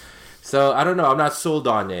me. So I don't know. I'm not sold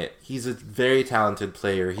on it. He's a very talented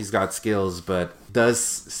player. He's got skills, but does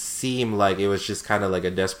seem like it was just kind of like a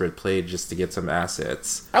desperate play just to get some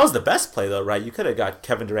assets. That was the best play, though, right? You could have got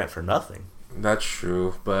Kevin Durant for nothing. That's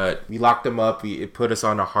true, but we locked him up. It put us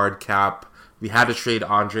on a hard cap. We had to trade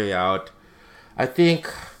Andre out. I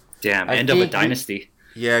think. Damn, I end of a think dynasty.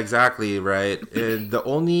 Yeah, exactly, right. And the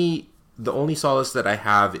only solace that I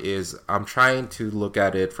have is I'm trying to look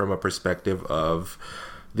at it from a perspective of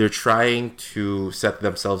they're trying to set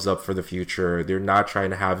themselves up for the future. They're not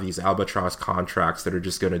trying to have these albatross contracts that are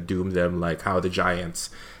just going to doom them like how the Giants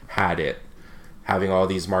had it. Having all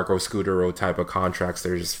these Marco Scudero type of contracts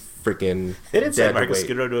that are just freaking They didn't send dead Marcus weight.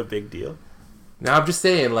 Scudero to a big deal. Now I'm just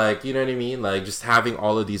saying, like, you know what I mean? Like, just having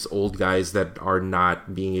all of these old guys that are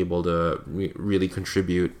not being able to really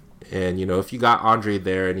contribute. And, you know, if you got Andre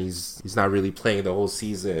there and he's not really playing the whole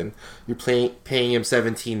season, you're paying him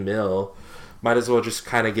 17 mil, might as well just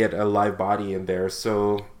kind of get a live body in there.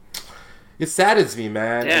 So It saddens me,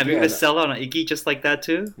 man. Damn, you're Again, gonna sell out on Iggy just like that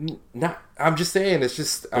too? nah, I'm just saying, it's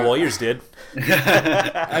just The Warriors did.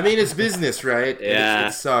 I mean, it's business, right? And Yeah.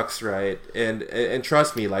 it sucks, right? And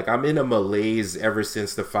trust me, like I'm in a malaise ever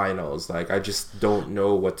since the finals. Like I just don't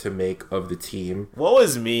know what to make of the team. What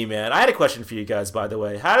was me, man? I had a question for you guys, by the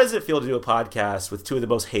way. How does it feel to do a podcast with two of the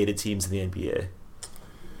most hated teams in the NBA?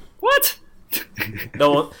 What?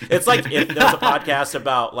 No, it's like if there's a podcast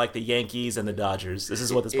about like the Yankees and the Dodgers. This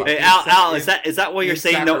is what this podcast. Hey, Al, is that why you're In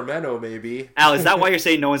saying no? Sacramento, maybe. Al, is that why you're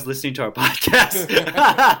saying no one's listening to our podcast?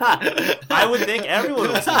 I would think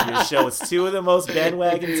everyone listens to your show. It's two of the most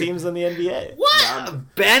bandwagon teams in the NBA.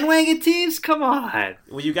 What? Bandwagon teams? Come on.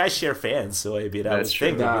 Well, you guys share fans, so I would That's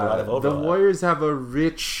think true. there'd be a lot of The overlap. Warriors have a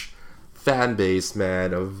rich fan base,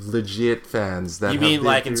 man, of legit fans. That You have mean been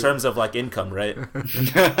like in through- terms of like income, right?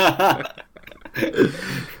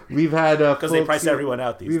 We've had Because they folks price here- everyone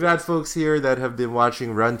out these We've days. had folks here that have been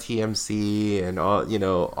watching Run TMC and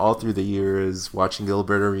all through the years, watching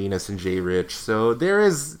Gilbert Arenas and Jay Rich. So there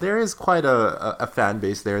is quite a fan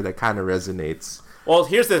base there that kind of resonates. Well,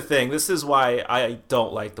 here's the thing. This is why I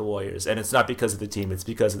don't like the Warriors, and it's not because of the team. It's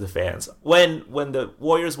because of the fans. When the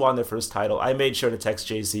Warriors won their first title, I made sure to text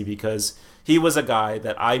JC because he was a guy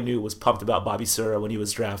that I knew was pumped about Bobby Sura when he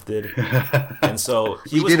was drafted, and so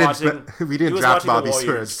he was watching. We he didn't was draft watching the Bobby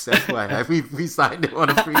Warriors. Sura. That's why we signed him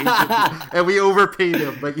on a free agent and we overpaid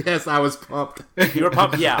him. But yes, I was pumped. You were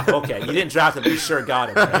pumped, yeah. Okay, you didn't draft him, but you sure got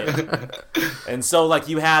him, right? And so, like,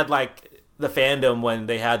 you had like the fandom when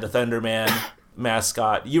they had the Thunderman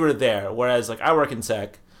mascot. You were there, whereas like I work in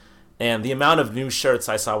tech, and the amount of new shirts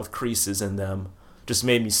I saw with creases in them just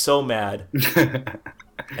made me so mad,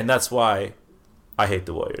 and that's why I hate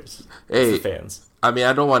the Warriors. Hey, It's the fans. I mean,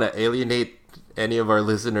 I don't want to alienate any of our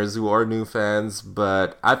listeners who are new fans,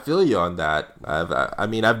 but I feel you on that.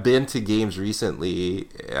 I've been to games recently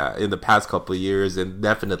in the past couple of years, and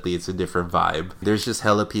definitely it's a different vibe. There's just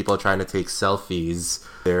hella people trying to take selfies.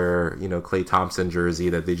 Their Klay Thompson jersey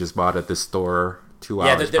that they just bought at the store 2 Yeah,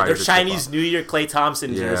 hours their prior to Chinese tip-off. New Year Klay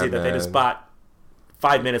Thompson jersey that they just man. bought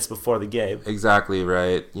 5 minutes before the game. Exactly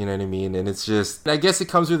right. You know what I mean? And it's just, I guess it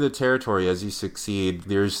comes with the territory. As you succeed,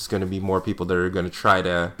 there's just going to be more people that are going to try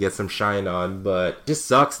to get some shine on. But it just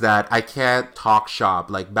sucks that I can't talk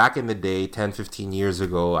shop. Like back in the day, 10, 15 years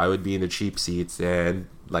ago, I would be in the cheap seats and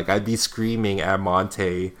like I'd be screaming at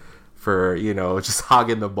Monte for, just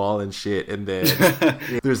hogging the ball and shit. And then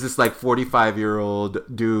there's this like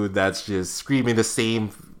 45-year-old dude that's just screaming the same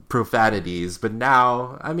profanities. But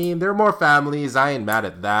now, I mean, there are more families. I ain't mad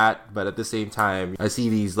at that. But at the same time, I see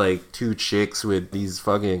these like two chicks with these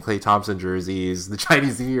fucking Klay Thompson jerseys, the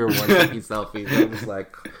Chinese New Year one taking selfies. I'm just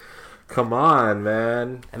like, come on,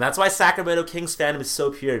 man. And that's why Sacramento Kings fandom is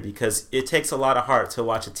so pure, because it takes a lot of heart to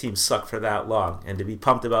watch a team suck for that long and to be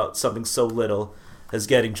pumped about something so little as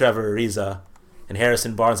getting Trevor Ariza and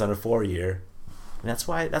Harrison Barnes on a 4-year. And that's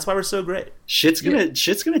why we're so great. Shit's gonna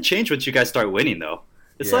change once you guys start winning, though.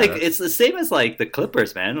 It's Yeah, like that's- it's the same as like the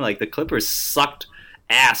Clippers, man. Like the Clippers sucked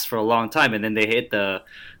ass for a long time, and then they hit the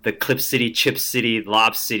Clip City, Chip City,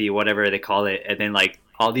 Lob City, whatever they call it, and then like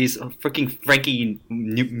all these freaking Frankie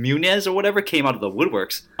Muniz or whatever came out of the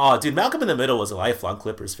woodworks. Oh, dude, Malcolm in the Middle was a lifelong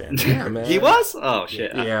Clippers fan. Yeah, man. He was? Oh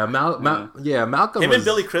shit. Yeah, Malcolm Him was... and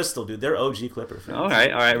Billy Crystal, dude, they're OG Clipper fans. All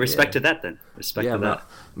right. Respect to that then. Respect to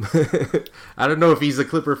that. I don't know if he's a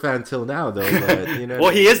Clipper fan till now, though. But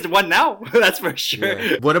Well, he is the one now. That's for sure.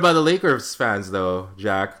 Yeah. What about the Lakers fans, though,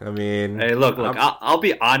 Jack? I mean, Hey, look. I'll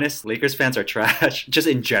be honest. Lakers fans are trash. Just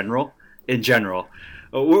in general.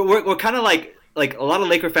 We're kind of like a lot of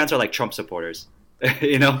Laker fans are like Trump supporters.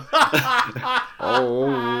 You know.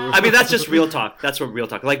 oh, I mean, that's just real talk. That's what real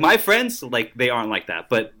talk. Like my friends, like they aren't like that,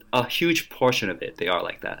 but a huge portion of it, they are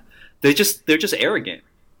like that. They're just arrogant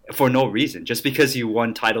for no reason. Just because you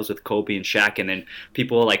won titles with Kobe and Shaq, and then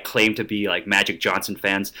people like claim to be like Magic Johnson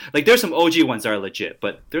fans. Like there's some OG ones that are legit,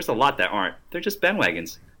 but there's a lot that aren't. They're just bandwagon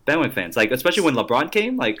fans. Like especially when LeBron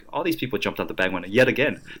came, like all these people jumped off the bandwagon yet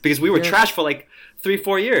again because we were trash for like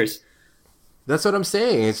 3-4 years. that's what I'm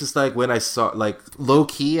saying. It's just like when I saw, like, low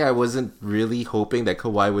key, I wasn't really hoping that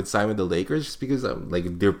Kawhi would sign with the Lakers, just because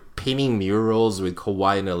like they're painting murals with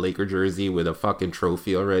Kawhi in a Laker jersey with a fucking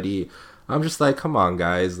trophy already. I'm just like, come on,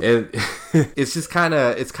 guys. And it's kind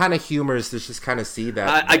of humorous to just kind of see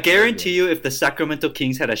that. I guarantee you, if the Sacramento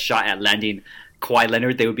Kings had a shot at landing Kawhi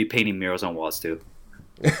Leonard, they would be painting murals on walls too.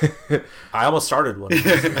 I almost started one.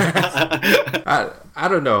 I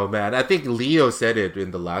don't know, man. I think Leo said it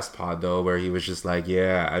in the last pod, though, where he was just like,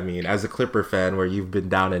 yeah, I mean, as a Clipper fan where you've been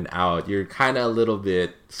down and out, you're kind of a little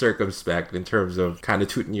bit circumspect in terms of kind of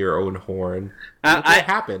tooting your own horn. It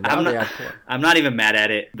happened. I'm not even mad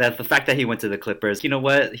at it. That the fact that he went to the Clippers, you know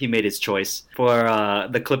what? He made his choice. For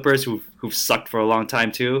the Clippers who've sucked for a long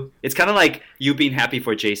time, too, it's kind of like you being happy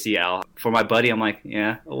for JCL. For my buddy, I'm like,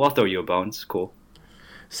 yeah, well, I'll throw you a bone. It's cool.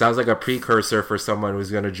 Sounds like a precursor for someone who's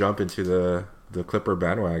going to jump into the Clipper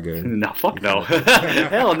bandwagon. No, fuck no.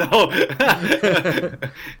 Hell no.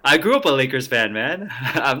 I grew up a Lakers fan, man.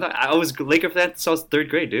 I was a Laker fan since I was third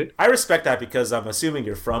grade, dude. I respect that because I'm assuming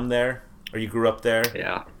you're from there or you grew up there.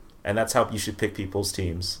 Yeah. And that's how you should pick people's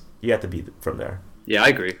teams. You have to be from there. Yeah, I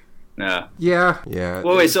agree. Yeah. Yeah.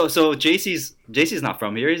 Well, wait, so JC's not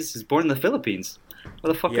from here. He's born in the Philippines.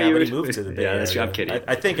 What the fuck are you? But he moved to the Bay Area. I'm kidding.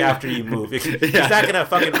 I think after you move, he's not gonna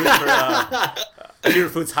fucking root for Peter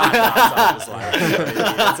Food's hot dogs all his life.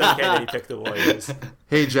 It's okay that he picked the Warriors.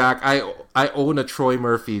 Hey Jack, I own a Troy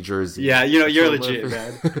Murphy jersey. Yeah, you're legit,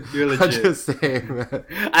 man. You're legit. I'm just saying, man.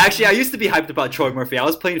 I used to be hyped about Troy Murphy. I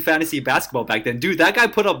was playing fantasy basketball back then, dude. That guy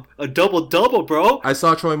put up a double, bro. I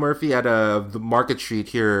saw Troy Murphy at the Market Street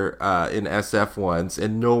here in SF once,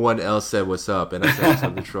 and no one else said what's up. And I said what's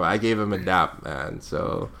up to Troy. I gave him a dap, man.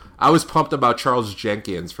 So I was pumped about Charles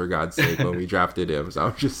Jenkins, for God's sake, when we drafted him. So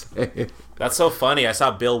I'm just saying. That's so funny. I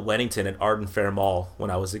saw Bill Wennington at Arden Fair Mall when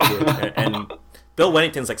I was a kid, and Bill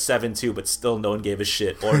Wennington's like 7'2", but still no one gave a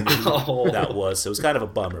shit or knew who that was. So it was kind of a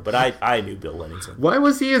bummer. But I knew Bill Wennington. Why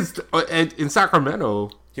was he in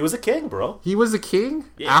Sacramento? He was a king, bro. He was a king?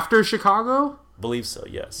 Yeah. After Chicago? Believe so,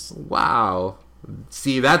 yes. Wow.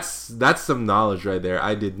 See, that's some knowledge right there.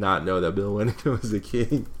 I did not know that Bill Wennington was a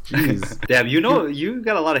king. Jeez. Damn, you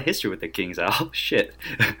got a lot of history with the Kings, Al. Shit.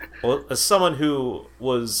 Well, as someone who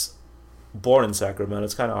was born in Sacramento,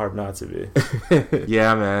 it's kind of hard not to be.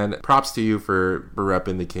 Yeah, man. Props to you for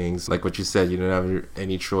repping the Kings. Like what you said, you don't have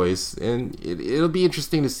any choice. And it'll be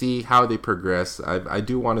interesting to see how they progress. I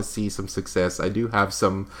do want to see some success. I do have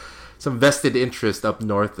some vested interest up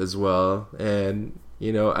north as well. And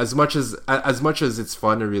you know, as much as it's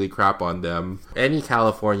fun to really crap on them, any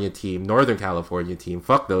California team, Northern California team,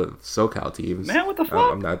 fuck the SoCal teams. Man, what the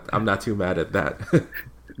fuck? I'm not too mad at that.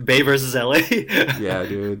 Bay versus LA. Yeah,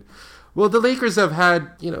 dude. Well, the Lakers have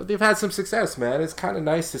had, they've had some success, man. It's kind of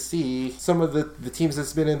nice to see some of the teams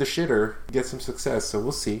that's been in the shitter get some success. So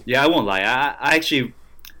we'll see. Yeah, I won't lie.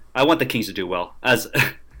 I want the Kings to do well, as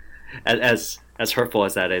hurtful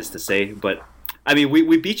as that is to say. But I mean,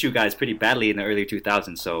 we beat you guys pretty badly in the early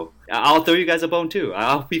 2000s, so I'll throw you guys a bone too.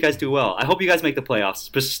 I hope you guys do well. I hope you guys make the playoffs,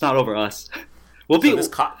 but it's not over us. We'll be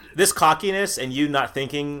this cockiness and you not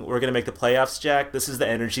thinking we're gonna make the playoffs, Jack. This is the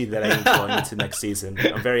energy that I am going into next season.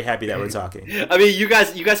 I'm very happy that we're talking. I mean, you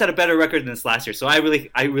guys had a better record than this last year, so I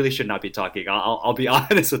really should not be talking. I'll be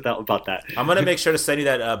honest about that. I'm gonna make sure to send you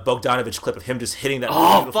that Bogdanovich clip of him just hitting that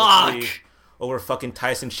beautiful three over fucking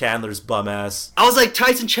Tyson Chandler's bum ass. I was like,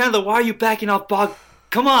 Tyson Chandler, why are you backing off Bog?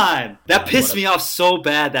 Come on, that pissed me off so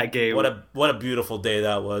bad that game. What a beautiful day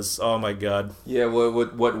that was. Oh my god. Yeah,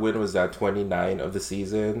 what win was that? 29 of the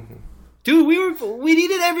season. Dude, we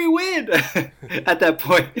needed every win at that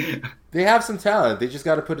point. They have some talent. They just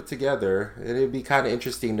got to put it together. And it'd be kind of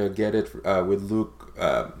interesting to get it with Luke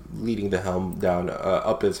leading the helm down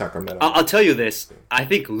up in Sacramento. I'll tell you this. I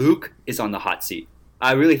think Luke is on the hot seat.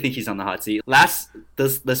 I really think he's on the hot seat.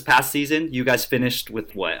 This past season, you guys finished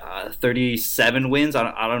with 37 wins?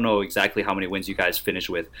 I don't know exactly how many wins you guys finished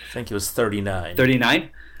with. I think it was 39. 39?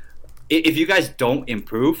 If you guys don't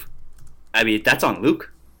improve, I mean, that's on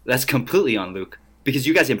Luke. That's completely on Luke. Because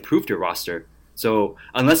you guys improved your roster. So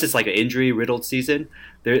unless it's like an injury-riddled season,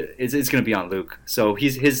 it's going to be on Luke. So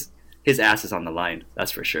his ass is on the line, that's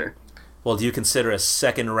for sure. Well, do you consider a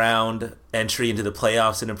second round entry into the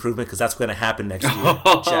playoffs an improvement? Because that's going to happen next year.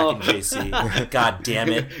 Jack and JC. God damn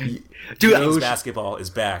it. Dude, basketball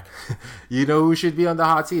is back. You know who should be on the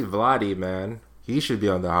hot seat? Vlade, man. He should be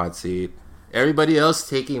on the hot seat. Everybody else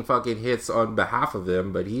taking fucking hits on behalf of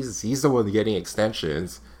him, but he's the one getting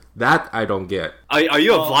extensions. That I don't get. Are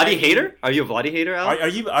you a Vlade hater? Are you a Vlade hater, Al?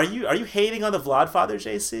 Are you hating on the Vlad father,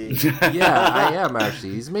 JC? Yeah, I am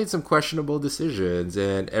actually. He's made some questionable decisions,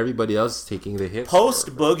 and everybody else is taking the hits.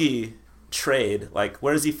 Post Boogie trade, like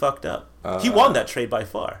where is he fucked up? He won that trade by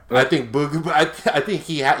far. I think Boogie. I think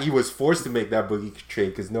he was forced to make that Boogie trade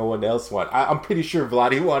because no one else wanted. I'm pretty sure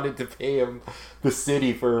Vlade wanted to pay him the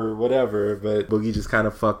city for whatever, but Boogie just kind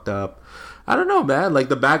of fucked up. I don't know, man. Like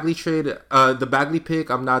the Bagley trade, the Bagley pick,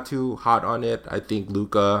 I'm not too hot on it. I think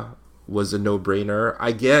Luka was a no-brainer.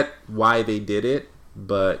 I get why they did it,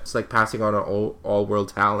 but it's like passing on an all-world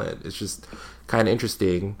talent. It's just kind of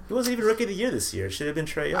interesting. He wasn't even Rookie of the Year this year. It should have been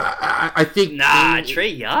Trae Young. I think...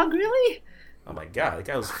 Trae Young, really? Oh my god, the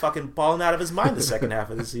guy was fucking balling out of his mind the second half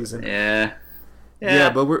of the season. Yeah,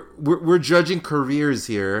 but we're judging careers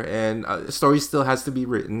here, and a story still has to be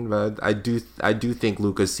written. But I do think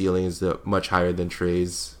Luka's ceiling is much higher than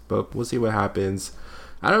Trae's. But we'll see what happens.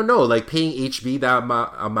 I don't know, like paying HB that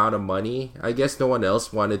amount of money. I guess no one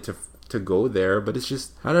else wanted to go there, but it's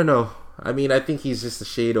just I don't know. I mean, I think he's just a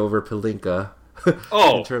shade over Pelinka.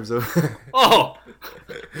 In terms of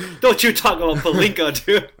don't you talk about Pelinka,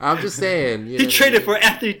 dude. I'm just saying he traded for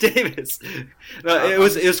Anthony Davis. No, it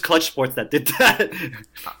was Clutch Sports that did that.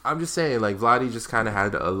 I'm just saying, like, Vladdy just kind of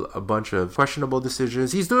had a bunch of questionable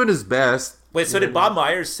decisions. He's doing his best. Wait, so did Bob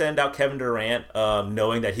Myers send out Kevin Durant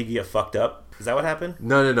knowing that he could get fucked up? Is that what happened?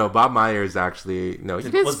 No. Bob Myers actually he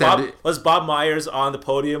didn't was Bob Myers on the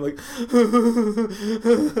podium like,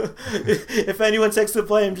 if anyone takes the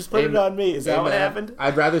blame, just put it on me? Is that what happened?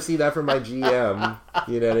 I'd rather see that from my GM.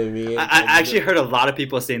 You know what I mean? I actually heard a lot of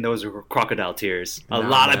people saying those were crocodile tears. A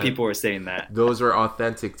lot of people were saying that. Those were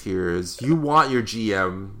authentic tears. You want your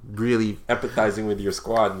GM really empathizing with your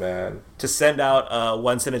squad, man. To send out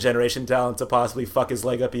once-in-a-generation talent to possibly fuck his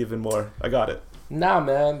leg up even more. I got it. Nah,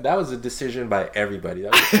 man, that was a decision by everybody.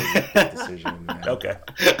 That was a decision, man. Okay.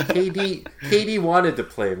 KD wanted to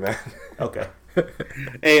play, man. Okay.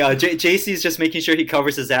 Hey, JC's just making sure he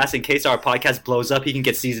covers his ass in case our podcast blows up. He can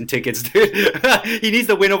get season tickets, dude. He needs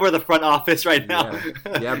to win over the front office right now.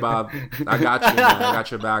 Yeah, Bob. I got you, man. I got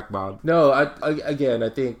your back, Bob. No, I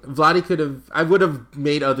think Vladdy I would have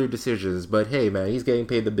made other decisions, but hey, man, he's getting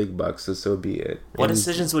paid the big bucks, so be it. What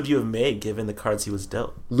decisions would you have made given the cards he was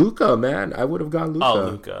dealt? Luka, man. I would have gone Luka. Oh,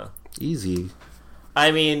 Luka. Easy.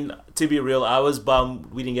 I mean, to be real, I was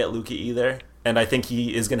bummed we didn't get Luka either. And I think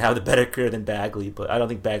he is going to have the better career than Bagley, but I don't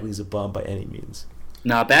think Bagley's a bum by any means.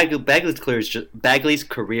 Nah, Bagley's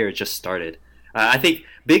career just started. I think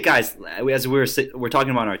big guys, as we're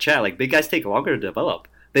talking about in our chat, like big guys take longer to develop.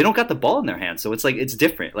 They don't got the ball in their hands, so it's like it's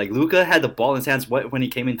different. Like Luka had the ball in his hands when he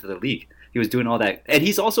came into the league. He was doing all that, and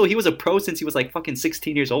he was a pro since he was like fucking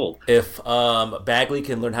 16 years old. If Bagley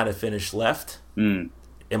can learn how to finish left,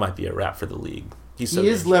 it might be a wrap for the league. He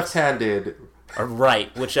is left-handed. Or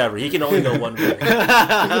right, whichever. He can only go one way.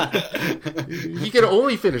 He can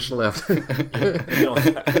only finish left.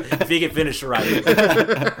 If he can finish right.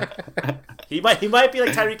 He might be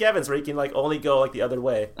like Tyreek Evans, where he can like only go like the other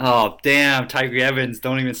way. Oh damn, Tyreek Evans!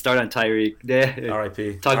 Don't even start on Tyreek.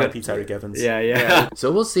 R.I.P. R.I.P. Tyreek Evans. Yeah. So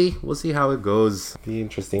we'll see. We'll see how it goes. Be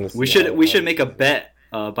interesting to see. We should make a bet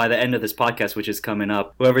by the end of this podcast, which is coming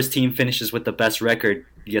up. Whoever's team finishes with the best record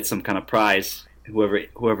gets some kind of prize.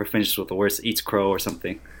 Whoever finishes with the worst eats crow or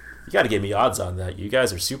something. You got to give me odds on that. You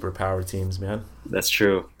guys are super power teams, man. That's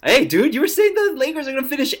true. Hey, dude, you were saying the Lakers are going to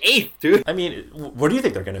finish 8th, dude. I mean, where do you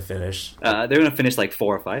think they're going to finish? They're going to finish like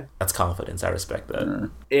 4 or 5. That's confidence. I respect that.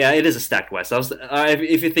 Yeah, it is a stacked West.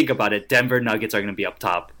 If you think about it, Denver Nuggets are going to be up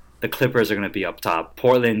top. The Clippers are going to be up top.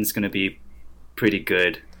 Portland's going to be pretty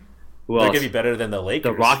good. They're going to be better than the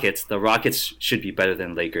Lakers. The Rockets should be better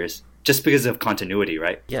than Lakers. Just because of continuity,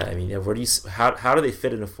 right? Yeah, I mean, where do you how do they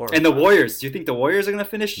fit in a 4? And the Warriors, do you think the Warriors are going to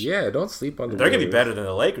finish? Yeah, don't sleep on the They're going to be better than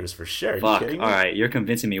the Lakers for sure. Are Fuck. You kidding me? All right, you're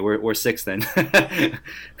convincing me. We're 6 then.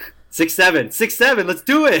 6-7. Let's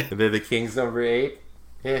do it. And then the Kings number 8.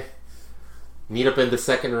 Meet up in the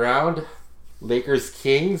second round. Lakers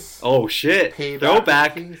Kings. Oh shit.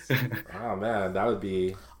 Throwback. Oh man, that would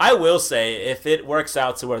be. I will say, if it works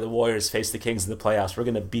out to where the Warriors face the Kings in the playoffs, we're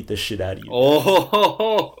going to beat the shit out of you.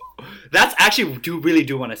 Oh, that's actually really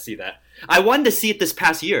do want to see that. I wanted to see it this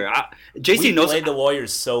past year. JC knows played the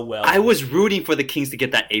Warriors so well. I was rooting for the Kings to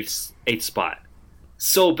get that eighth spot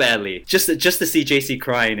so badly, just to see JC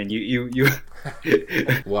crying and you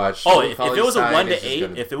watch. Oh, if it was a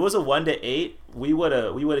 1-8, if it was a 1-8, we would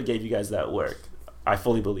have gave you guys that work. I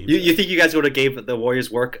fully believe you think you guys would have gave the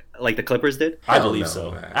Warriors work like the Clippers did? I believe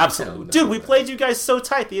so. Man. Absolutely. Dude, we played you guys so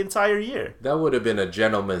tight the entire year. That would have been a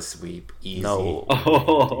gentleman's sweep. Easy. No.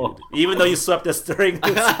 Even though you swept us during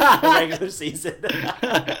the regular season.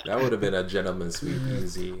 That would have been a gentleman's sweep.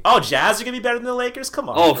 Easy. Oh, Jazz are going to be better than the Lakers? Come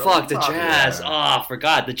on. Oh, bro. Fuck, the Jazz. Yeah. Oh, I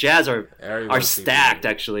forgot. The Jazz are stacked,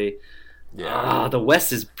 actually. Yeah. The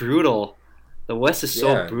West is brutal. The West is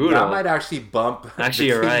so brutal. That might actually bump the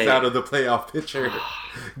Kings out of the playoff picture,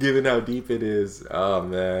 given how deep it is. Oh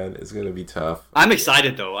man, it's gonna be tough. I'm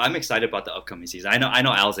excited though. I'm excited about the upcoming season. I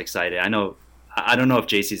know Al's excited. I don't know if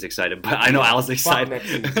JC's excited, but I know Al's excited. Next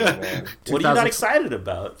season, man. What are you not excited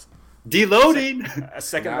about? Deloading. A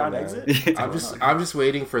second round exit. I'm just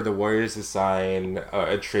waiting for the Warriors to sign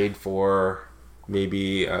a trade for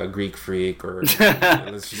maybe a Greek Freak, or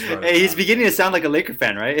let's just run Hey, he's it beginning to sound like a Laker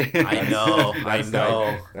fan, right? I know.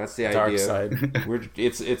 That's the Dark idea. side.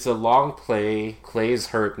 It's a long play. Clay's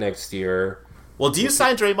hurt next year. Well, do you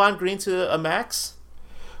sign Draymond Green to a max?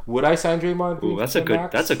 Would I sign Draymond Green? Ooh, that's to a good.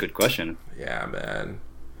 max? That's a good question. Yeah, man.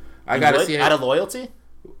 I You gotta would? see it. Out of loyalty?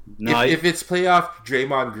 No, If it's playoff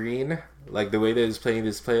Draymond Green, like the way that he's playing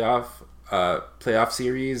this playoff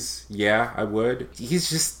series, yeah, I would. He's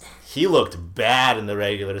just He looked bad in the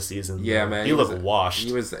regular season. yeah, though. man. He looked washed.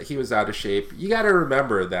 He was out of shape. You got to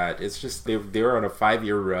remember that it's just they were on a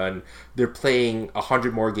 5-year run. They're playing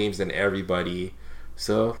 100 more games than everybody,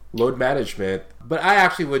 so load management. But I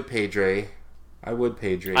actually would pay Dre. I would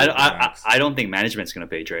pay Dre. I don't think management's gonna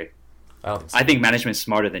pay Dre. I don't think so. I think management's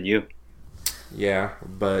smarter than you. Yeah,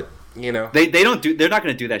 but you know. They're not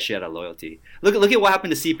gonna do that shit out of loyalty. Look at what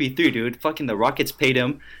happened to CP3, dude. Fucking the Rockets paid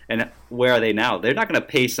him, and where are they now? They're not gonna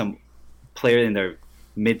pay some player in their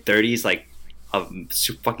mid-30s like a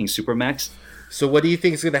fucking supermax. So what do you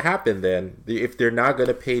think is going to happen then? If they're not going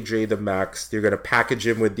to pay Dre the max, they're going to package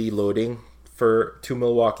him with deloading to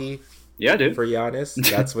Milwaukee Yeah, dude. for Giannis.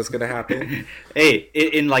 That's what's going to happen. Hey,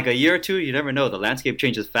 in like a year or two, you never know. The landscape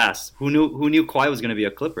changes fast. Who knew Kawhi was going to be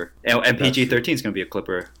a Clipper, and PG-13 is going to be a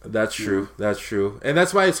Clipper. That's true. That's true. And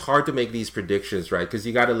that's why it's hard to make these predictions, right? Because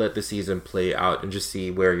you got to let the season play out and just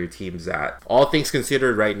see where your team's at. All things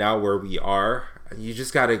considered, right now where we are, you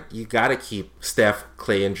gotta keep Steph,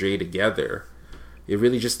 Clay, and Dre together. It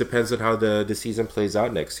really just depends on how the season plays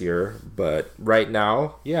out next year. But right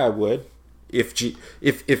now, yeah, I would.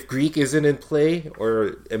 If Greek isn't in play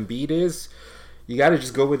or Embiid is, you got to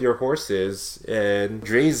just go with your horses. And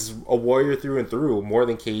Dre's a warrior through and through, more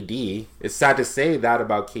than KD. It's sad to say that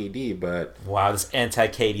about KD, but Wow, this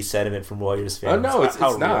anti-KD sentiment from Warriors fans. oh no, it's How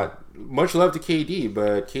real. not. Much love to KD,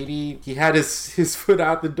 but KD, he had his foot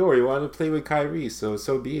out the door. He wanted to play with Kyrie, so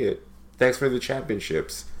be it. Thanks for the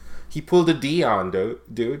championships. He pulled a Dion,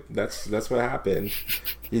 dude. That's what happened.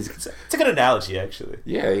 It's a good analogy, actually.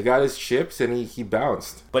 Yeah, he got his chips and he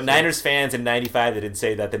bounced. But Niners fans in '95 didn't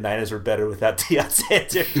say that the Niners were better without Deion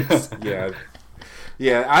Sanders.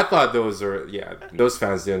 Yeah, I thought those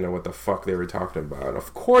fans didn't know what the fuck they were talking about.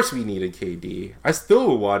 Of course we needed KD. I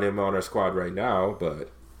still want him on our squad right now, but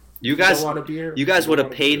You guys don't want to be here? You guys You would don't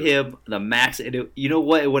have wanna paid be here? him the max. You know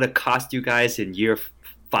what it would have cost you guys in year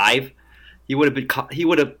 5? He would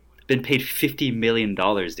have been paid $50 million,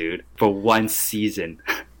 dude, for one season.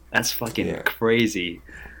 That's fucking crazy.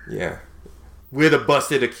 Yeah. With a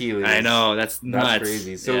busted Achilles. I know, that's nuts. That's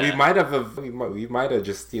crazy. So Yeah. we might have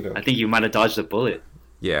just, I think you might have dodged a bullet.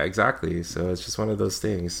 Yeah, exactly. So it's just one of those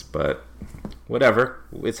things. But whatever.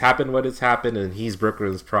 It's happened what it's happened, and he's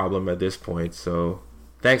Brooklyn's problem at this point. So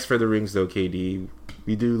thanks for the rings, though, KD.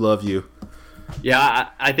 We do love you. Yeah,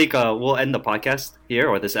 I think we'll end the podcast here,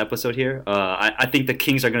 or this episode here. I think the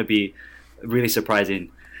Kings are going to be really surprising.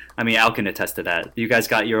 I mean, Al can attest to that. You guys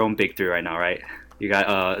got your own big three right now, right? You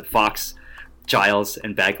got Fox, Giles,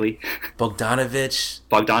 and Bagley.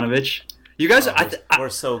 Bogdanovich. You guys, we're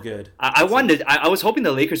so good. I was hoping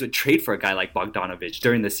the Lakers would trade for a guy like Bogdanovich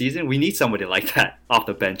during the season. We need somebody like that off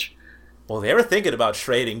the bench. Well, they were thinking about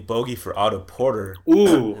trading Bogey for Otto Porter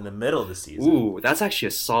in the middle of the season. Ooh, that's actually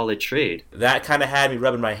a solid trade. That kind of had me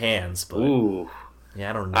rubbing my hands, but Ooh.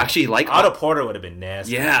 yeah, I don't know. Actually, like Otto Porter would have been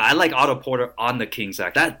nasty. Yeah, I like Otto Porter on the Kings.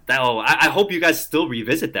 Like I hope you guys still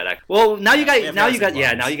revisit that. Well, now you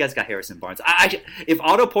guys got Harrison Barnes. If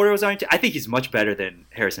Otto Porter was on, I think he's much better than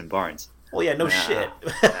Harrison Barnes. Well, yeah, no shit.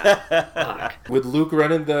 With Luke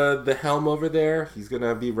running the helm over there, he's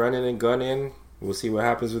gonna be running and gunning. We'll see what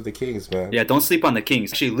happens with the Kings, man. Yeah, don't sleep on the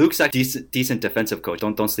Kings. Actually, Luke's a decent defensive coach.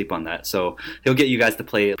 Don't sleep on that. So he'll get you guys to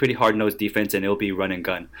play pretty hard-nosed defense, and it'll be run and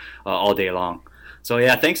gun all day long. So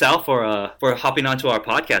yeah, thanks Al for hopping onto our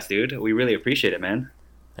podcast, dude. We really appreciate it, man.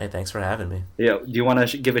 Hey, thanks for having me. Yeah, do you want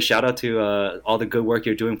to give a shout out to all the good work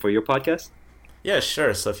you're doing for your podcast? Yeah,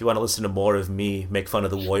 sure. So if you want to listen to more of me make fun of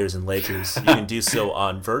the Warriors and Lakers, you can do so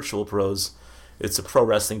on Virtual Pros. It's a pro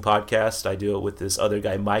wrestling podcast. I do it with this other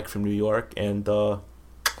guy, Mike, from New York. And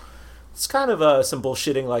it's kind of some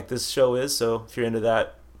bullshitting like this show is. So if you're into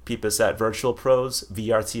that, peep us at Virtual Pros,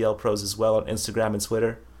 VRTL Pros as well on Instagram and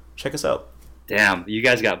Twitter. Check us out. Damn, you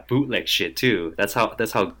guys got bootleg shit too. That's how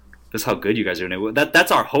good you guys are doing it.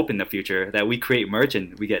 That's our hope in the future, that we create merch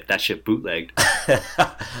and we get that shit bootlegged.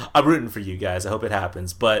 I'm rooting for you guys. I hope it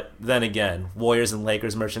happens. But then again, Warriors and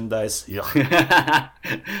Lakers merchandise. Yeah.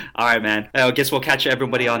 All right, man. I guess we'll catch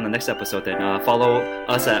everybody on the next episode then. Follow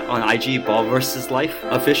us on IG, Ball vs. Life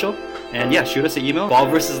Official. And yeah, shoot us an email,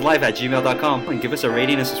 ballversuslife@gmail.com, and give us a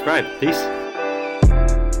rating and subscribe. Peace.